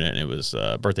outside and opened it, and it was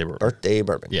birthday bourbon. Birthday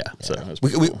bourbon. Yeah. So it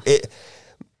was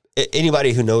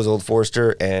anybody who knows Old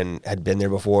Forester and had been there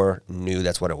before knew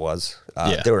that's what it was.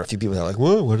 There were a few people that were like,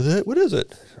 "Whoa, what is it? What is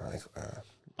it?" Like,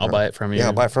 I'll buy it from you. Yeah,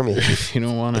 I'll buy it from you. If you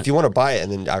don't want it. If you want to buy it,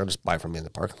 and then I'll just buy it from you in the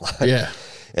parking lot. Yeah.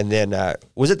 And then,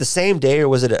 was it the same day or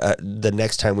was it the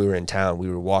next time we were in town? We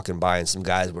were walking by and some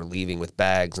guys were leaving with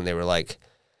bags and they were like,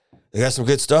 "They got some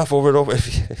good stuff over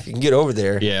if you can get over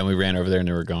there." Yeah, and we ran over there and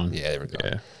they were gone. Yeah, they were gone.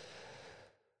 Yeah.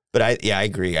 But I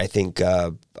agree. I think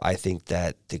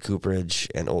that the Cooperage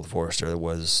and Old Forester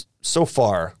was so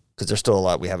far, because there's still a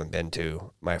lot we haven't been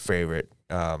to, my favorite.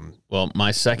 Well,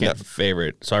 my second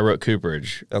favorite. So I wrote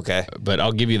Cooperage. Okay, but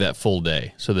I'll give you that full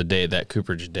day. So the day, that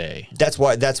Cooperage day. That's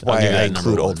why I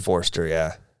include Old Forester.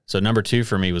 Yeah. So number 2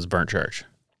 for me was Burnt Church.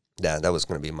 Yeah, that was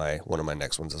going to be one of my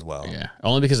next ones as well. Yeah,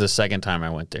 only because the second time I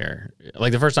went there,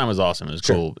 like the first time was awesome. It was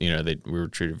cool. You know, we were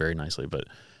treated very nicely, but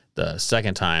the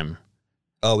second time.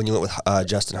 Oh, when you went with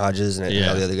Justin Hodges and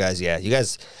all the other guys, you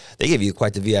guys, they gave you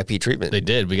quite the VIP treatment. They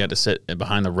did. We got to sit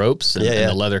behind the ropes and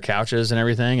the leather couches and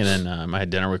everything, and then I had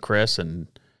dinner with Chris, and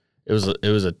it was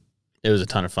a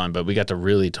ton of fun. But we got to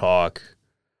really talk,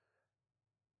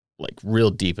 like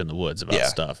real deep in the woods about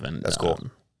stuff, and that's cool.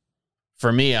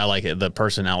 For me, I like it. The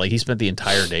personality. He spent the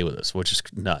entire day with us, which is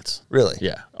nuts. Really?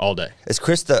 Yeah, all day. Is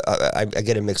Chris I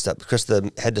get it mixed up. Chris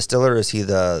the head distiller, or is he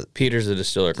the... Peter's the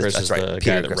distiller. Chris is the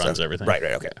guy that runs everything. Right,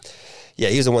 okay. Yeah,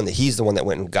 he's the one that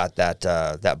went and got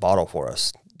that bottle for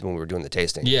us when we were doing the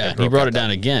tasting. Yeah, and he brought it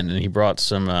down again, and he brought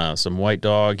some White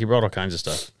Dog. He brought all kinds of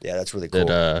stuff. Yeah, that's really cool.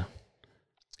 The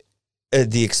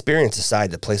experience aside,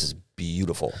 the place is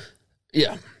beautiful.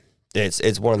 Yeah.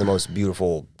 It's one of the most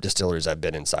beautiful distilleries I've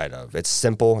been inside of. It's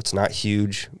simple. It's not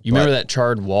huge. You remember that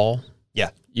charred wall? Yeah.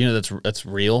 You know that's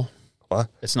real. What?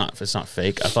 It's not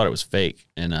fake. I thought it was fake,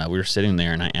 and we were sitting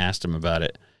there, and I asked him about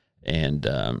it, and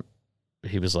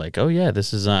he was like, "Oh yeah,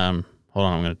 this is hold on,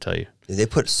 I'm going to tell you." They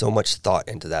put so much thought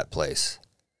into that place.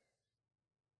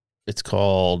 It's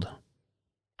called.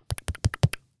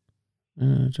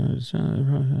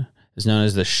 It's known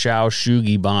as the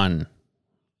Shaoshugi Ban.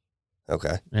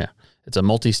 Okay. Yeah. It's a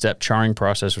multi-step charring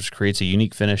process which creates a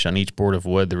unique finish on each board of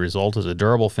wood. The result is a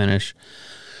durable finish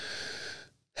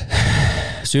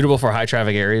suitable for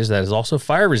high-traffic areas that is also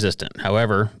fire-resistant.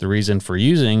 However, the reason for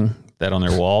using that on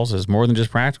their walls is more than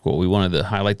just practical. We wanted to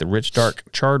highlight the rich, dark,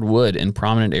 charred wood in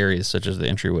prominent areas such as the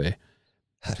entryway.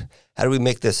 How do we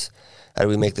make this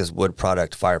wood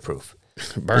product fireproof?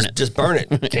 Burn it. Just burn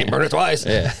it. Can't burn it twice.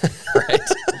 Yeah. Right.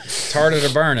 It's harder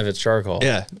to burn if it's charcoal.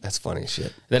 Yeah, that's funny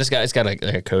shit. Then it's got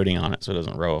a coating on it so it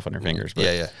doesn't roll off on your fingers. But,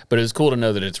 yeah. But it was cool to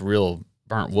know that it's real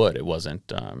burnt wood. It wasn't.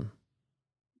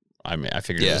 I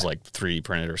figured it was like 3D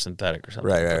printed or synthetic or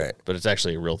something. Right. But it's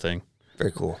actually a real thing.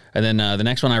 Very cool. And then the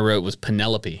next one I wrote was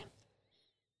Penelope.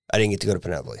 I didn't get to go to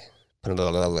Penelope.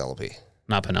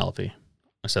 Not Penelope.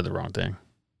 I said the wrong thing.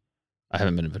 I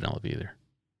haven't been to Penelope either.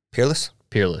 Peerless,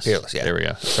 yeah. There we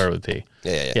go. It started with P.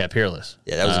 Yeah. Yeah, Peerless.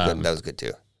 Yeah, that was good. That was good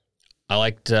too. I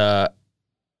liked the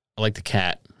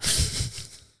cat.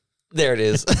 There it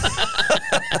is.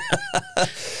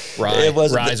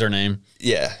 Rye's her name.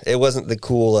 Yeah, it wasn't the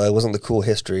cool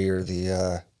history or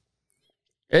the.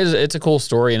 It's a cool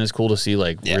story, and it's cool to see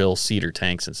real cedar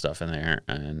tanks and stuff in there.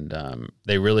 And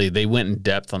they went in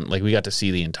depth on, like, we got to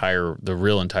see the entire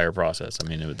process. I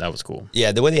mean, that was cool.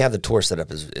 Yeah, the way they have the tour set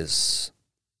up is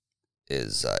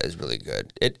is really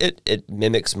good. It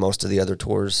mimics most of the other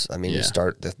tours. I mean, you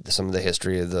start some of the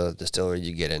history of the distillery,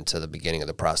 you get into the beginning of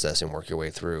the process and work your way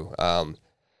through.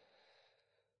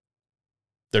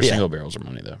 Their single barrels are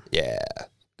money though. Yeah,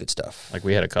 good stuff. Like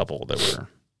we had a couple that were.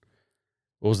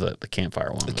 What was that? The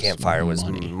campfire one. The campfire was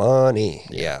money.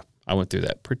 Yeah, I went through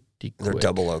that pretty quick. Their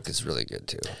double oak is really good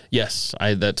too. Yes,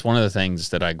 that's one of the things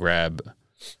that I grab.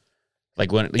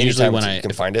 Like when Anytime usually when you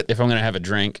can find it. if I'm gonna have a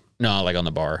drink, no, like on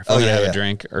the bar. If I'm gonna have a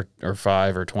drink or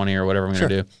 5 or 20 or whatever I'm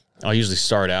gonna do, I'll usually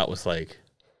start out with like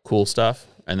cool stuff,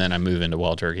 and then I move into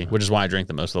Wild Turkey, which is why I drink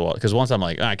the most of the Wild. Because once I'm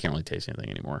like, I can't really taste anything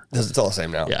anymore. It's all the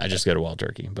same now. Yeah, I just go to Wild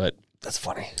Turkey. But that's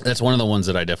funny. That's one of the ones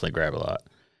that I definitely grab a lot.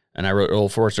 And I wrote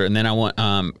Old Forester, and then I want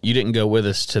you didn't go with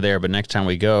us to there, but next time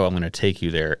we go, I'm going to take you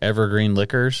there. Evergreen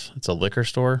Liquors. It's a liquor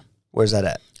store. Where's that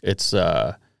at? It's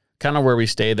kind of where we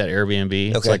stayed, that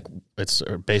Airbnb. It's like it's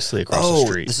basically across the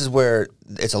street. This is where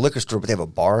it's a liquor store, but they have a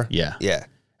bar. Yeah, yeah.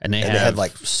 And they had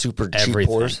like super cheap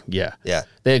pours. Yeah, yeah.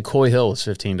 They had Coy Hill was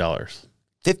 $15.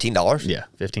 $15? Yeah,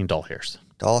 $15.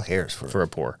 Doll hairs for a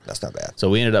pour. That's not bad. So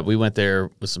we went there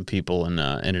with some people and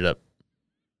ended up.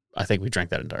 I think we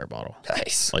drank that entire bottle.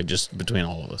 Nice. Like just between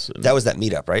all of us. That was that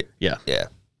meetup, right? Yeah. Yeah.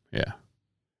 Yeah.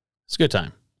 It's a good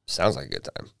time. Sounds like a good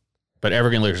time. But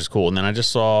Evergreen Liquors is cool. And then I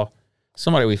just saw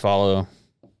somebody we follow,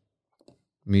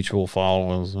 mutual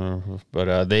followers,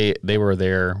 but they were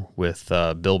there with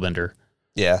Bill Bender.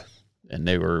 Yeah. And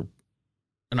I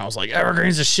was like,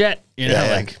 Evergreen's a shit. You know,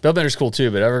 like Bill Bender's cool too,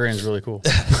 but Evergreen's really cool.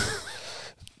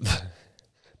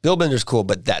 Bill Bender's cool,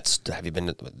 but have you been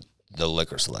to the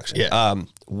liquor selection? Yeah.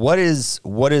 What's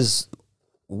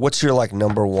your like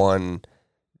number one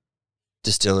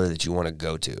distillery that you want to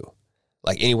go to?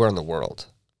 Like anywhere in the world.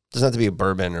 Doesn't have to be a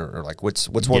bourbon or like what's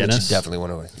one Guinness? that you definitely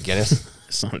want to Guinness?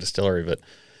 It's not a distillery, but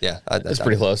yeah, it's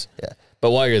pretty close. Yeah.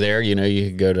 But while you're there, you know, you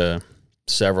could go to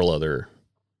several other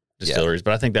distilleries,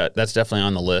 but I think that's definitely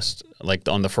on the list, like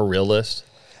on the for real list.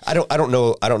 I don't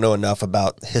know enough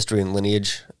about history and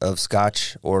lineage of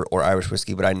Scotch or Irish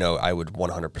whiskey, but I know I would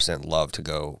 100% love to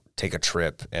go take a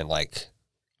trip and like.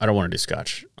 I don't want to do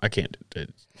Scotch. I can't.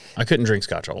 I couldn't drink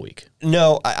Scotch all week.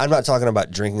 No, I'm not talking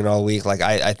about drinking it all week. Like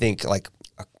I think like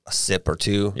a sip or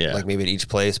two, like maybe at each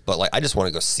place. But like I just want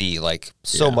to go see like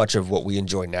so much of what we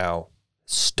enjoy now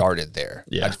started there.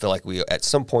 Yeah. I feel like we at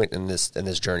some point in this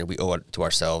journey we owe it to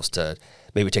ourselves to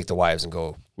maybe take the wives and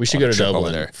go. We should go to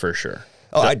Dublin there for sure.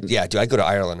 Oh, I'd go to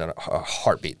Ireland in a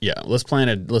heartbeat. Yeah, let's plan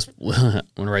I'm gonna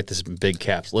write this in big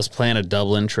caps. Let's plan a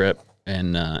Dublin trip,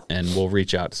 and we'll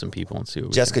reach out to some people and see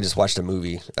what Jessica just watched a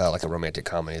movie, like a romantic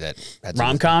comedy that had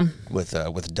rom-com with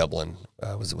Dublin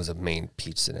was a main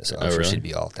piece in it. So I'm really? sure she'd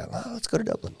be all down. Oh, let's go to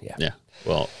Dublin. Yeah. Yeah.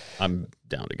 Well, I'm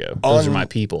down to go. Those are my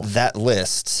people. That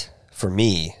list for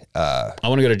me. I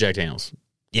want to go to Jack Daniel's.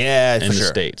 Yeah, in the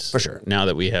States for sure. Now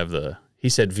that we have he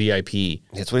said VIP.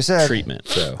 That's what he said. Treatment.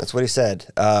 So that's what he said.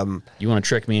 You want to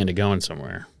trick me into going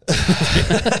somewhere?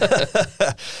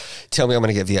 Tell me I'm going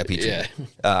to get VIP treatment.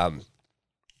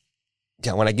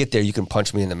 Yeah. When I get there, you can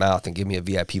punch me in the mouth and give me a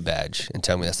VIP badge and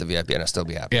tell me that's the VIP, and I'll still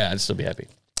be happy. Yeah, I'd still be happy.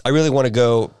 I really want to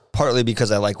go partly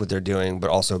because I like what they're doing,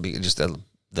 but also just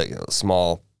the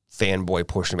small fanboy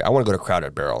portion of it. I want to go to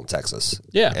Crowded Barrel in Texas.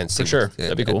 Yeah, and for sure.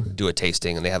 That'd be cool. Do a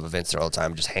tasting, and they have events there all the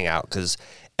time. Just hang out because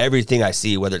everything I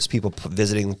see, whether it's people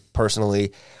visiting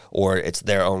personally or it's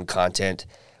their own content,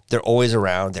 they're always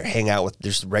around. They hang out with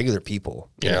just regular people.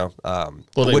 You know.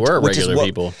 Well, they were regular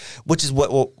people, which is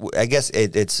what I guess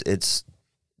it's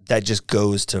that just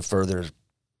goes to further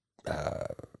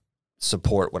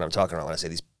support what I'm talking about when I say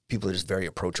these people are just very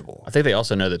approachable. I think they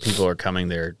also know that people are coming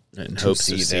there in hopes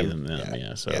to see them.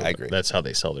 Yeah, so I agree. That's how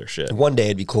they sell their shit. One day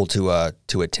it'd be cool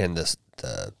to attend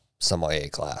the sommelier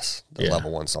class, the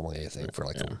level 1 sommelier thing for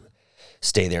like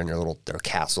stay there in their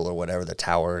castle or whatever, the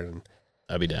tower, and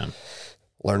I'd be down.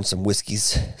 Learn some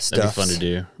whiskeys stuff. That'd be fun to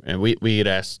do. And we get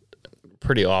asked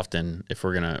pretty often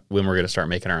when we're gonna start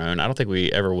making our own. I don't think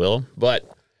we ever will, but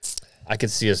I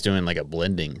could see us doing like a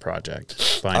blending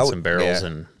project, buying some barrels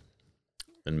and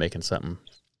making something.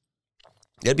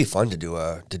 It'd be fun to do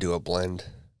a blend.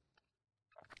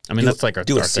 I mean, that's like our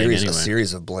series, thing anyway. A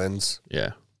series of blends.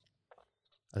 Yeah,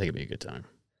 I think it'd be a good time.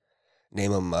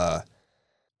 Name them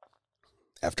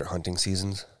after hunting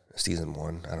seasons. Season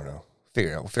 1, I don't know.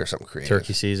 We'll figure something creative.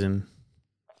 Turkey season,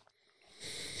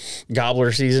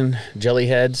 gobbler season, jelly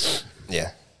heads.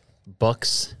 Yeah,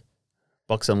 Bucks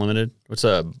Unlimited. What's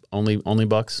only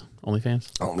Bucks?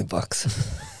 OnlyFans? Only Bucks.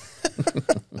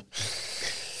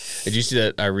 Did you see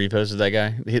that I reposted that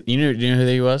guy? You know who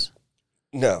he was?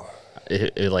 No.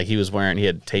 like he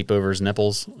had tape over his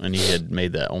nipples, and he had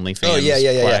made that OnlyFans. Oh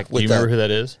yeah. Do you remember who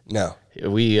that is? No.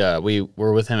 We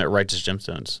were with him at Righteous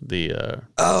Gemstones. Really?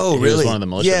 He was one of the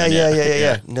militiamen.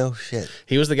 Yeah. No shit.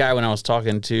 He was the guy when I was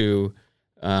talking to,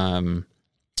 the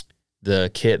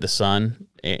son,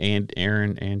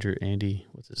 Andy.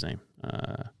 What's his name?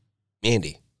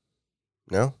 Andy.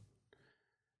 No.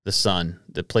 The son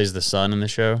that plays the son in the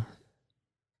show.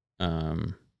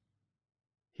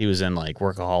 He was in like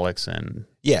Workaholics and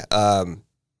yeah. Jeez,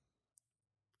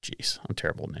 I'm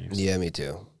terrible at names. Yeah, me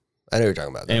too. I know what you're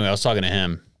talking about. Anyway, I was talking to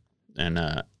him, and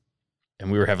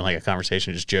we were having like a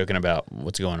conversation, just joking about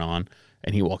what's going on.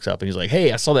 And he walks up and he's like,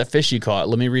 "Hey, I saw that fish you caught.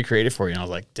 Let me recreate it for you." And I was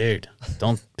like, "Dude,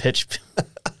 don't pitch."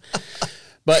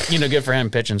 But good for him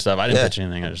pitching stuff. I didn't pitch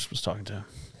anything. I just was talking to him.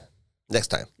 Next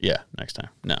time. Yeah, next time.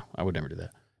 No, I would never do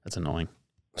that. That's annoying.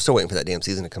 Still waiting for that damn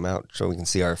season to come out so we can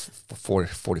see our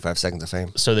 45 seconds of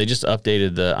fame. So they just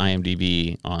updated the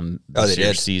IMDb on this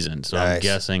year's season. So nice. I'm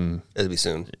guessing it'll be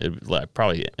soon.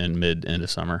 Probably in end of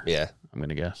summer. Yeah. I'm going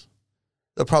to guess.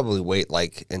 They'll probably wait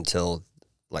until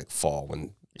fall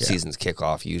when seasons kick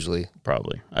off usually.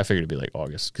 Probably. I figured it'd be like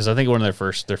August because I think one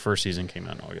of their first season came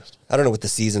out in August. I don't know what the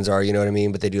seasons are, you know what I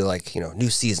mean? But they do new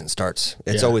season starts.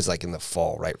 It's always in the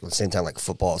fall, right? At the same time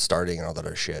football is starting and all that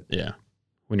other shit. Yeah.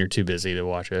 When you're too busy to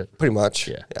watch it. Pretty much.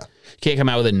 Yeah. You can't come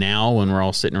out with it now when we're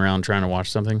all sitting around trying to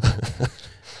watch something.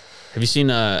 Have you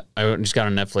seen I just got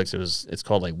on Netflix. It's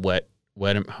called like Wet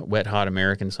Hot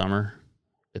American Summer.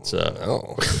 It's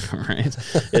right.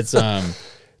 It's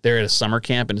they're at a summer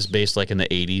camp and it's based like in the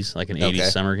 80s, like an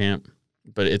 80s summer camp.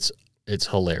 But it's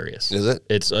hilarious. Is it?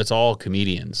 It's all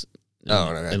comedians.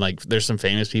 And like there's some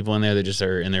famous people in there that just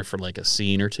are in there for like a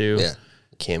scene or two. Yeah.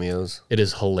 Cameos. It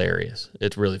is hilarious.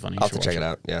 It's really funny. I'll have to check it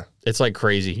out. Yeah. It's like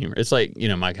crazy humor. It's like,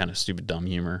 my kind of stupid, dumb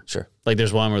humor. Sure. Like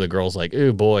there's one where the girl's like,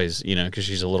 "Ooh, boys," because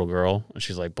she's a little girl. And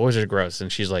she's like, "Boys are gross."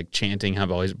 And she's like chanting how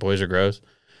boys are gross.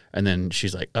 And then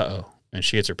she's like, "Uh-oh." And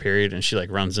she gets her period and she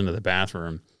like runs into the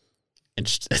bathroom. And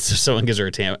someone gives her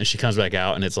a tampon and she comes back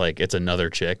out and it's another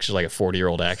chick. She's like a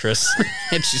 40-year-old actress.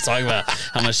 And she's talking about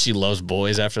how much she loves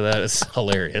boys after that. It's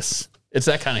hilarious. It's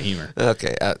that kind of humor.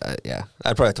 Okay, yeah.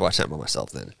 I'd probably have to watch that by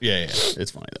myself then. Yeah.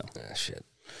 It's funny, though. Yeah, shit.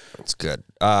 That's good.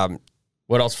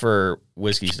 What else for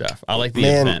whiskey stuff? I like the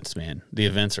events, man. The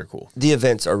events are cool. The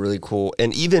events are really cool.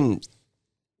 And even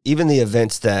the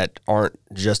events that aren't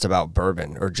just about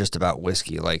bourbon or just about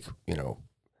whiskey,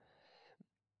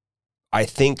 I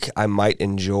think I might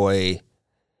enjoy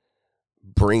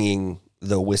bringing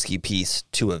the whiskey piece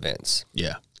to events.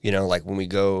 Yeah. Like when we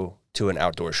go to an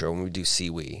outdoor show, when we do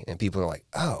Seawee, and people are like,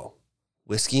 "Oh,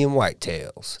 whiskey and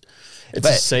whitetails." It's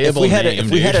a sayable name,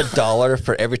 if we had $1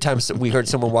 for every time we heard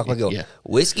someone walk by go,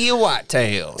 "Whiskey and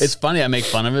whitetails." It's funny, I make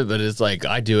fun of it, but it's like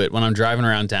I do it when I'm driving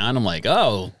around town. I'm like,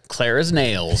 "Oh, Clara's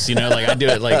nails," like I do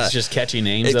it like it's just catchy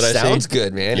names that I see. It sounds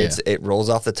good, man. Yeah. It rolls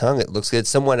off the tongue. It looks good.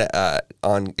 Someone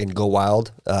in Go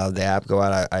Wild, the app Go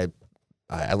Wild,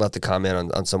 I left a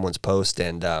comment on someone's post,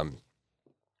 and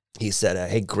he said,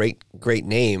 "Hey, great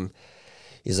name."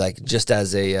 He's like, just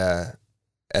as a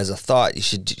thought, you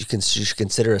should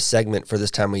consider a segment for this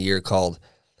time of year called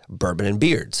Bourbon and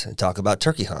Beards and talk about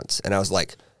turkey hunts. And I was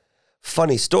like,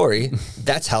 funny story.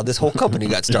 That's how this whole company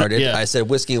got started. Yeah. I said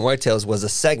Whiskey and Whitetails was a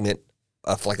segment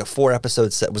of like a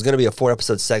 4-episode set. Was going to be a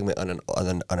 4-episode segment on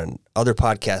an other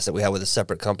podcast that we had with a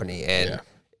separate company, and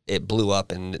it blew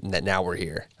up, and now we're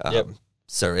here.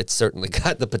 So it's certainly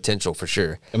got the potential for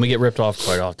sure. And we get ripped off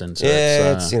quite often. So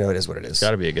it's it is what it is. It's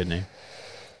got to be a good name.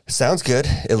 Sounds good.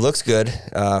 It looks good.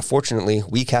 Fortunately,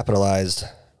 we capitalized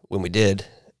when we did.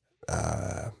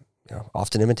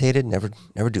 Often imitated, never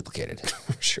duplicated.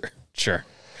 Sure.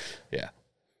 Yeah.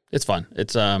 It's fun.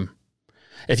 It's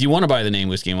if you want to buy the name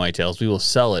Whiskey and Whitetails, we will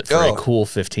sell it for a cool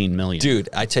 $15 million. Dude,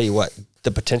 I tell you what,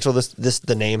 the potential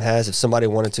the name has, if somebody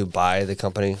wanted to buy the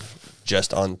company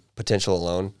just on potential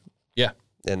alone. Yeah.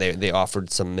 And they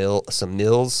offered some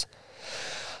mills.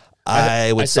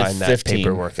 I would sign that 15.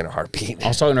 paperwork in a heartbeat. I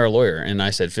was talking to our lawyer, and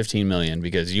I said $15 million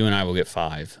because you and I will get $5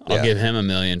 million. I'll give him $1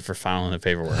 million for filing the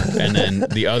paperwork, and then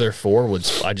the other $4 million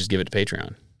I just give it to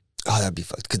Patreon. Oh, that'd be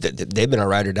fun because they've been a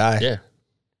ride or die.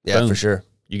 Yeah, Boom. For sure.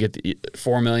 You get the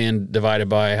 $4 million divided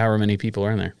by however many people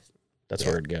are in there. That's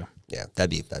where it'd go. Yeah,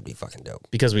 that'd be fucking dope.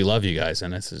 Because we love you guys,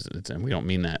 and and we don't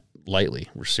mean that lightly.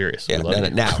 We're serious. Yeah.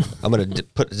 Now I'm going to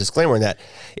put a disclaimer on that.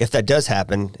 If that does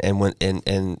happen,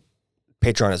 and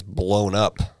Patreon is blown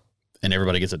up, and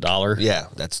everybody gets $1. Yeah,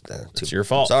 that's your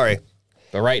fault. Sorry,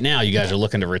 but right now you guys are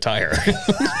looking to retire.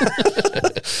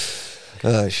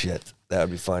 Oh shit, that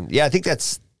would be fun. Yeah, I think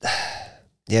that's.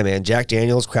 Yeah, man. Jack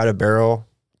Daniels, Crowded Barrel.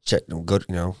 Check. Go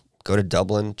go to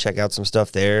Dublin, check out some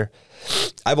stuff there.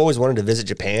 I've always wanted to visit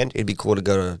Japan. It'd be cool to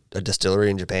go to a distillery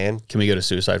in Japan. Can we go to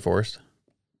Suicide Forest?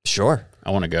 Sure.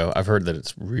 I want to go. I've heard that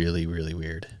it's really, really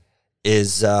weird.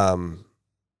 Is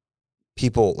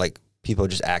people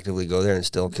just actively go there and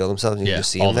still kill themselves? And you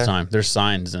just see all them the time. There's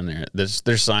signs in there.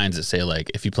 There's signs that say like,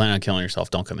 if you plan on killing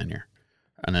yourself, don't come in here.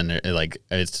 And then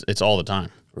it's all the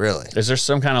time. Really? Is there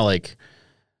some kind of like,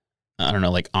 I don't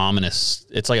know, like ominous?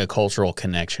 It's like a cultural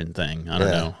connection thing. I don't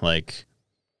know. Like,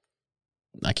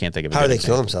 I can't think of. How do they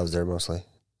kill themselves there mostly?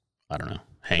 I don't know.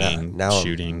 Hanging, now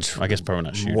shooting. I guess probably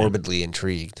not shooting. Morbidly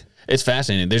intrigued. It's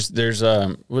fascinating. There's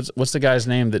what's the guy's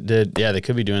name that did? Yeah, they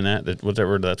could be doing that.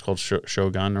 Whatever that's called,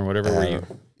 Shogun or whatever, where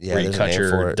you cut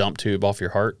your dump tube off your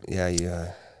heart.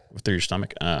 Yeah, through your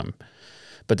stomach.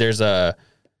 But there's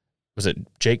was it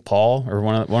Jake Paul or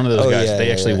one of those guys?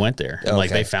 They actually went there and like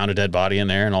they found a dead body in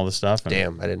there and all this stuff. And,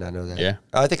 damn, I did not know that. Yeah,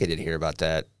 I think I did hear about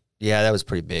that. Yeah, that was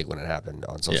pretty big when it happened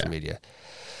on social media.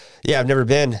 Yeah, I've never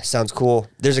been. Sounds cool.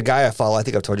 There's a guy I follow. I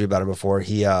think I've told you about him before.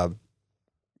 He,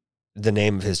 the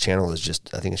name of his channel is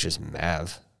I think it's just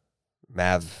Mav,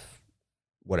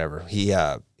 whatever. He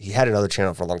had another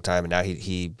channel for a long time, and now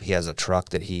he has a truck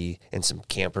that and some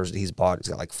campers that he's bought. He's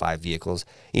got like 5 vehicles.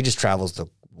 He just travels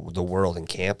the world and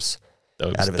camps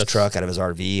out of his truck, out of his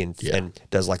RV, and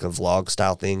does like a vlog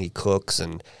style thing. He cooks,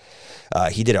 and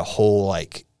he did a whole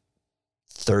like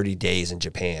 30 days in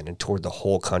Japan and toured the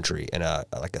whole country in a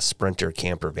Sprinter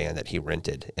camper van that he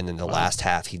rented. And then the last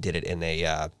half he did it in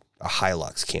a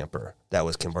Hilux camper that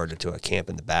was converted to a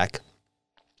camp in the back,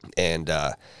 and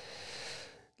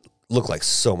looked like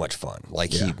so much fun.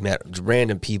 Like he met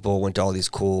random people, went to all these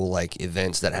cool like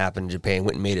events that happened in Japan,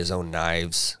 went and made his own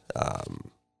knives,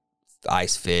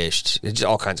 ice fished, just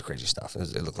all kinds of crazy stuff.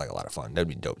 It looked like a lot of fun. That'd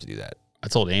be dope to do that. I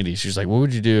told Andy, she's like, what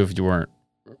would you do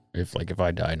if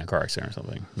I died in a car accident or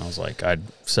something? And I was like, I'd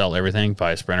sell everything,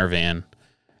 buy a Sprinter van,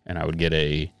 and I would get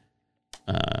a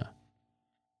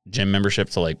gym membership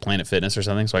to like Planet Fitness or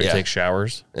something so I could take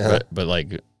showers. But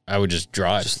like I would just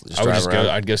drive.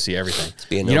 I'd go see everything.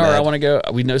 You know where I want to go?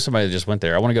 We know somebody that just went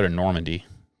there. I want to go to Normandy.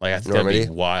 Like I think that'd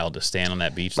be wild to stand on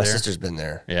that beach there. My sister's been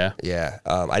there. Yeah. Yeah.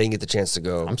 I didn't get the chance to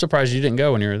go. I'm surprised you didn't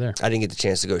go when you were there. I didn't get the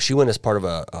chance to go. She went as part of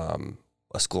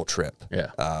a school trip.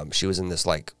 Yeah. She was in this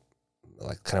like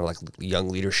kind of like young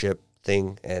leadership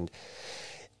thing, and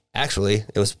actually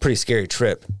it was a pretty scary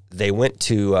trip. They went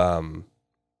to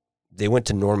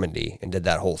Normandy and did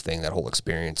that whole thing, that whole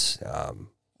experience,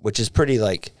 which is pretty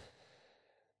like,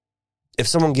 if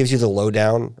someone gives you the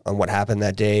lowdown on what happened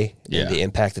that day and the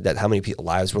impact that how many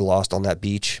lives were lost on that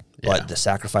beach, but the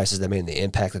sacrifices they made and the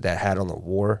impact that had on the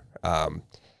war,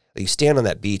 you stand on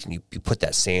that beach and you put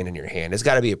that sand in your hand. It's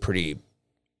got to be a pretty,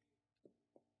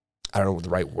 I don't know what the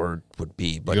right word would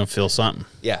be, but you're gonna feel something.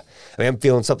 Yeah, I mean, I'm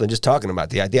feeling something just talking about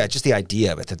the idea, just the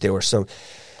idea of it, that there were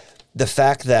the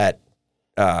fact that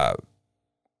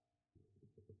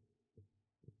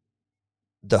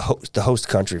the host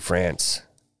country, France,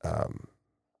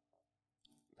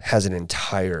 has an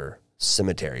entire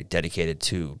cemetery dedicated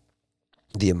to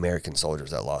the American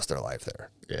soldiers that lost their life there.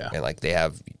 Yeah, and like they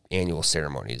have annual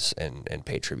ceremonies and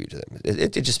pay tribute to them. It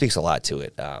just speaks a lot to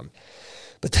it.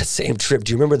 But that same trip,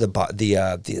 do you remember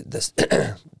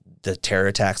the terror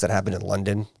attacks that happened in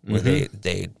London where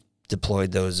they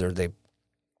deployed those, or the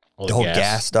whole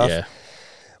gas stuff? Yeah.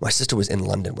 My sister was in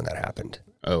London when that happened.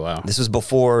 Oh, wow. This was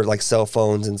before like cell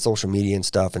phones and social media and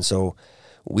stuff. And so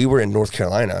we were in North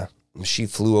Carolina, and she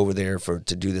flew over there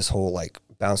to do this whole like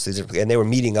bounce these, and they were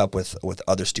meeting up with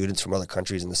other students from other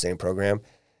countries in the same program.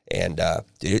 And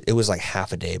it was like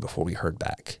half a day before we heard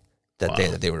back that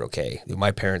they were okay. My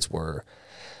parents were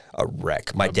a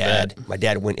wreck. My dad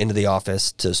went into the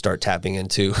office to start tapping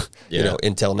into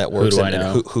Intel networks and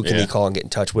who can he call and get in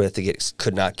touch with.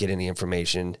 Could not get any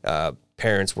information.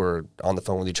 Parents were on the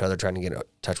phone with each other trying to get in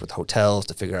touch with hotels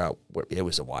to figure out where it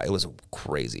was. It was a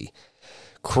crazy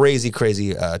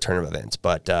turn of events.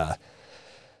 But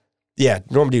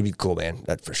Normandy would be cool, man.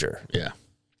 That for sure. Yeah.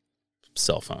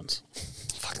 Cell phones.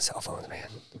 Fucking cell phones, man.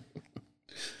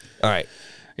 All right.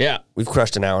 Yeah. We've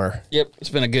crushed an hour. Yep. It's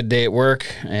been a good day at work,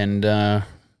 and I'm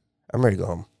ready to go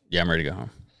home. Yeah, I'm ready to go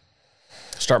home.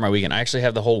 Start my weekend. I actually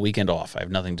have the whole weekend off. I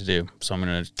have nothing to do, so I'm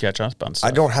going to catch up on stuff.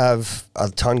 I don't have a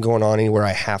ton going on anywhere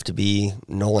I have to be.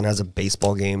 Nolan has a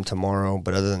baseball game tomorrow,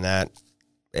 but other than that,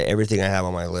 everything I have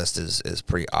on my list is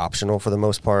pretty optional for the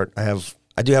most part.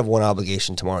 I do have one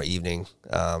obligation tomorrow evening.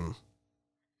 I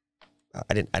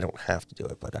don't have to do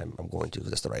it, but I'm going to,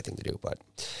 because that's the right thing to do. But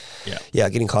yeah,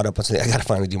 getting caught up on something. I got to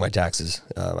finally do my taxes.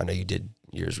 I know you did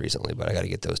yours recently, but I got to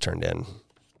get those turned in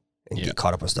and get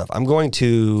caught up on stuff. I'm going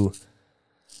to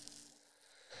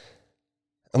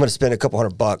I'm going to spend a couple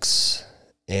 $100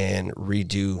 and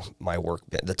redo my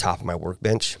the top of my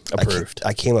workbench. Approved.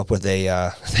 I came up with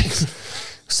a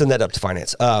send that up to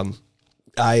finance.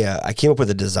 I came up with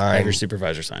a design. Have your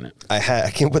supervisor sign it.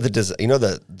 I came up with a design. You know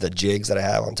the jigs that I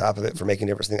have on top of it for making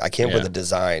different things. I came up with a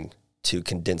design to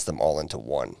condense them all into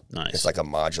one. Nice. It's like a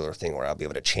modular thing where I'll be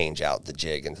able to change out the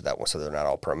jig into that one so they're not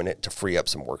all permanent to free up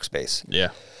some workspace. Yeah.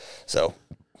 So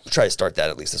try to start that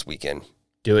at least this weekend.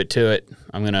 Do it to it.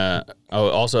 I'm gonna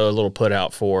also a little put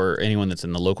out for anyone that's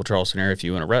in the local Charleston area. If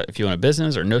you want a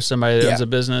business or know somebody that owns a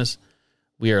business,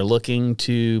 we are looking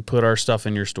to put our stuff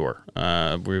in your store.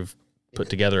 We've put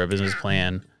together a business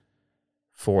plan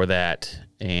for that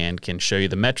and can show you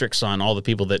the metrics on all the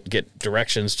people that get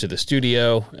directions to the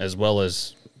studio, as well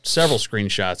as several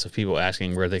screenshots of people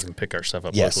asking where they can pick our stuff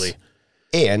up locally.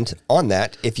 And on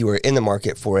that, if you are in the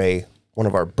market for one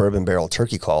of our bourbon barrel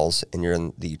turkey calls and you're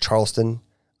in the Charleston,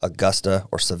 Augusta,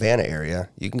 or Savannah area,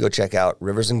 you can go check out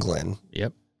Rivers and Glen.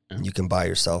 Yep. You can buy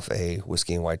yourself a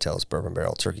Whiskey and Whitetails bourbon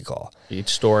barrel turkey call. Each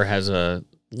store has a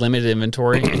limited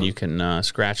inventory, and you can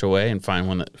scratch away and find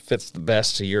one that fits the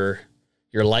best to your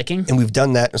liking. And we've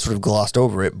done that and sort of glossed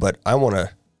over it, but I want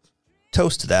to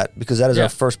toast to that because that is our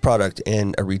first product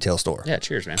in a retail store. Yeah,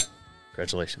 cheers, man.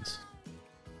 Congratulations.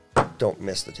 Don't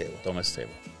miss the table. Don't miss the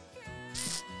table.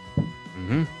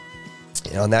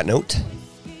 And on that note,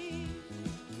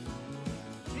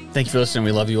 thank you for listening.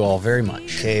 We love you all very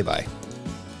much. Okay, bye.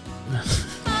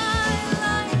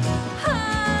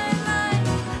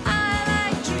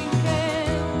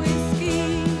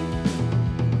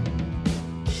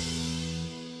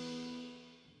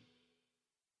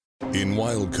 In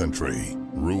Wild Country,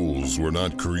 rules were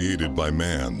not created by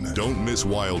man. Don't miss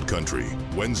Wild Country,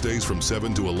 Wednesdays from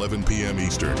 7 to 11 p.m.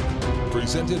 Eastern.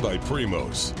 Presented by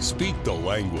Primos. Speak the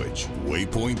language.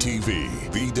 Waypoint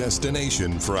TV, the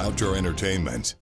destination for outdoor entertainment.